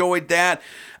y'all enjoyed that.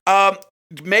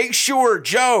 Make sure,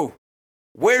 Joe,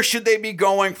 where should they be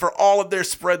going for all of their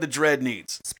Spread the Dread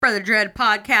needs?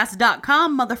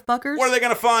 SpreadTheDreadPodcast.com, motherfuckers. What are they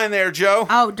going to find there, Joe?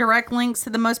 Oh, direct links to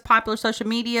the most popular social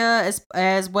media,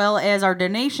 as well as our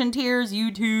donation tiers,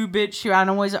 YouTube, BitChute. I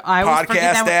always forget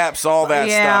that apps, all that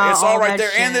stuff. It's all right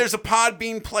there. Shit. And there's a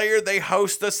Podbean player. They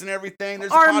host us and everything.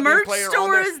 There's our a Podbean merch player store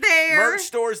on there. is there. Merch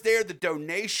store is there. The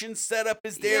donation setup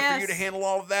is there for you to handle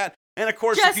all of that. And of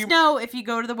course, if you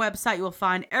go to the website, you will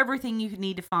find everything you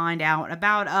need to find out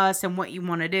about us and what you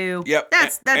want to do. Yep.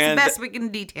 That's the best we can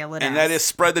detail it. And that is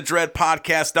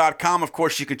SpreadTheDreadPodcast.com. Of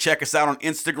course, you can check us out on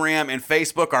Instagram and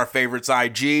Facebook. Our favorite's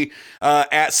IG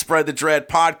at Spread the Dread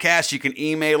Podcast. You can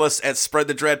email us at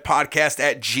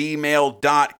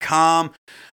SpreadTheDreadPodcast@gmail.com.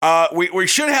 We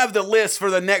should have the list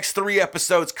for the next 3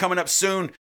 episodes coming up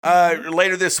soon.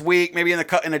 Later this week, maybe in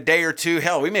a day or two.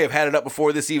 Hell, we may have had it up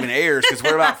before this even airs because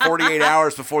we're about 48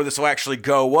 hours before this will actually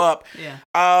go up. Yeah.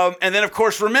 And then, of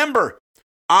course, remember,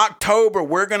 October,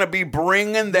 we're going to be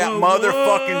bringing that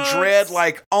motherfucking dread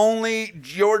like only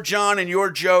your John and your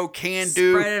Joe can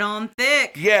do. Spread it on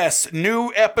thick. Yes,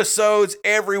 new episodes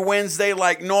every Wednesday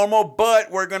like normal, but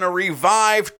we're going to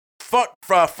revive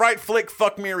Fright Flick,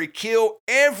 Fuck, Marry, Kill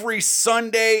every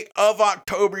Sunday of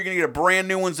October. You're going to get a brand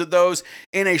new ones of those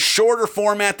in a shorter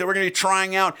format that we're going to be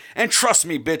trying out. And trust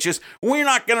me, bitches, we're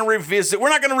not going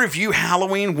to review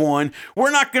Halloween 1.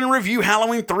 We're not going to review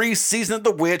Halloween 3, Season of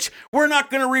the Witch. We're not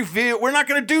going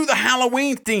to do the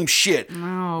Halloween theme shit.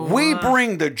 No. We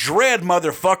bring the dread,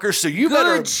 motherfuckers. So you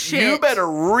better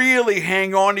really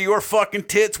hang on to your fucking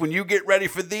tits when you get ready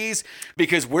for these,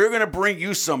 because we're going to bring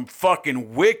you some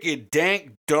fucking wicked, dank,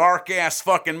 dark ass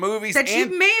fucking movies that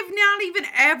you may have not even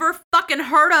ever fucking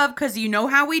heard of, because you know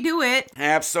how we do it.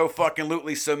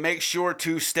 Absolutely. So make sure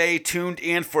to stay tuned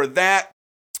in for that.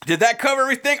 Did that cover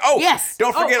everything? Oh yes.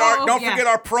 Don't forget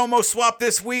our promo swap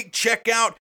this week. Check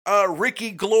out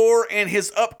Ricky Glore and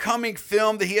his upcoming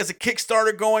film that he has a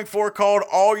Kickstarter going for called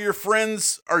All Your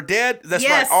Friends Are Dead. That's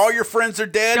right. All Your Friends Are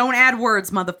Dead. Don't add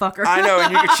words, motherfucker. I know.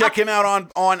 And you can check him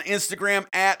out on Instagram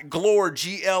at Glore,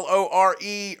 Glore,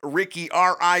 Ricky, Ricky.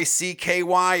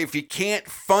 If you can't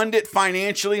fund it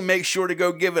financially, make sure to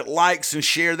go give it likes and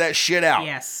share that shit out.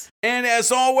 Yes. And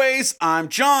as always, I'm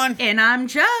John. And I'm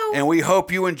Joe. And we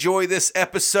hope you enjoy this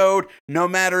episode, no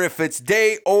matter if it's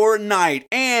day or night.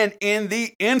 And in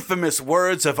the infamous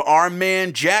words of our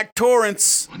man, Jack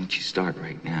Torrance, why don't you start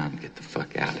right now and get the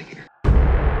fuck out of here?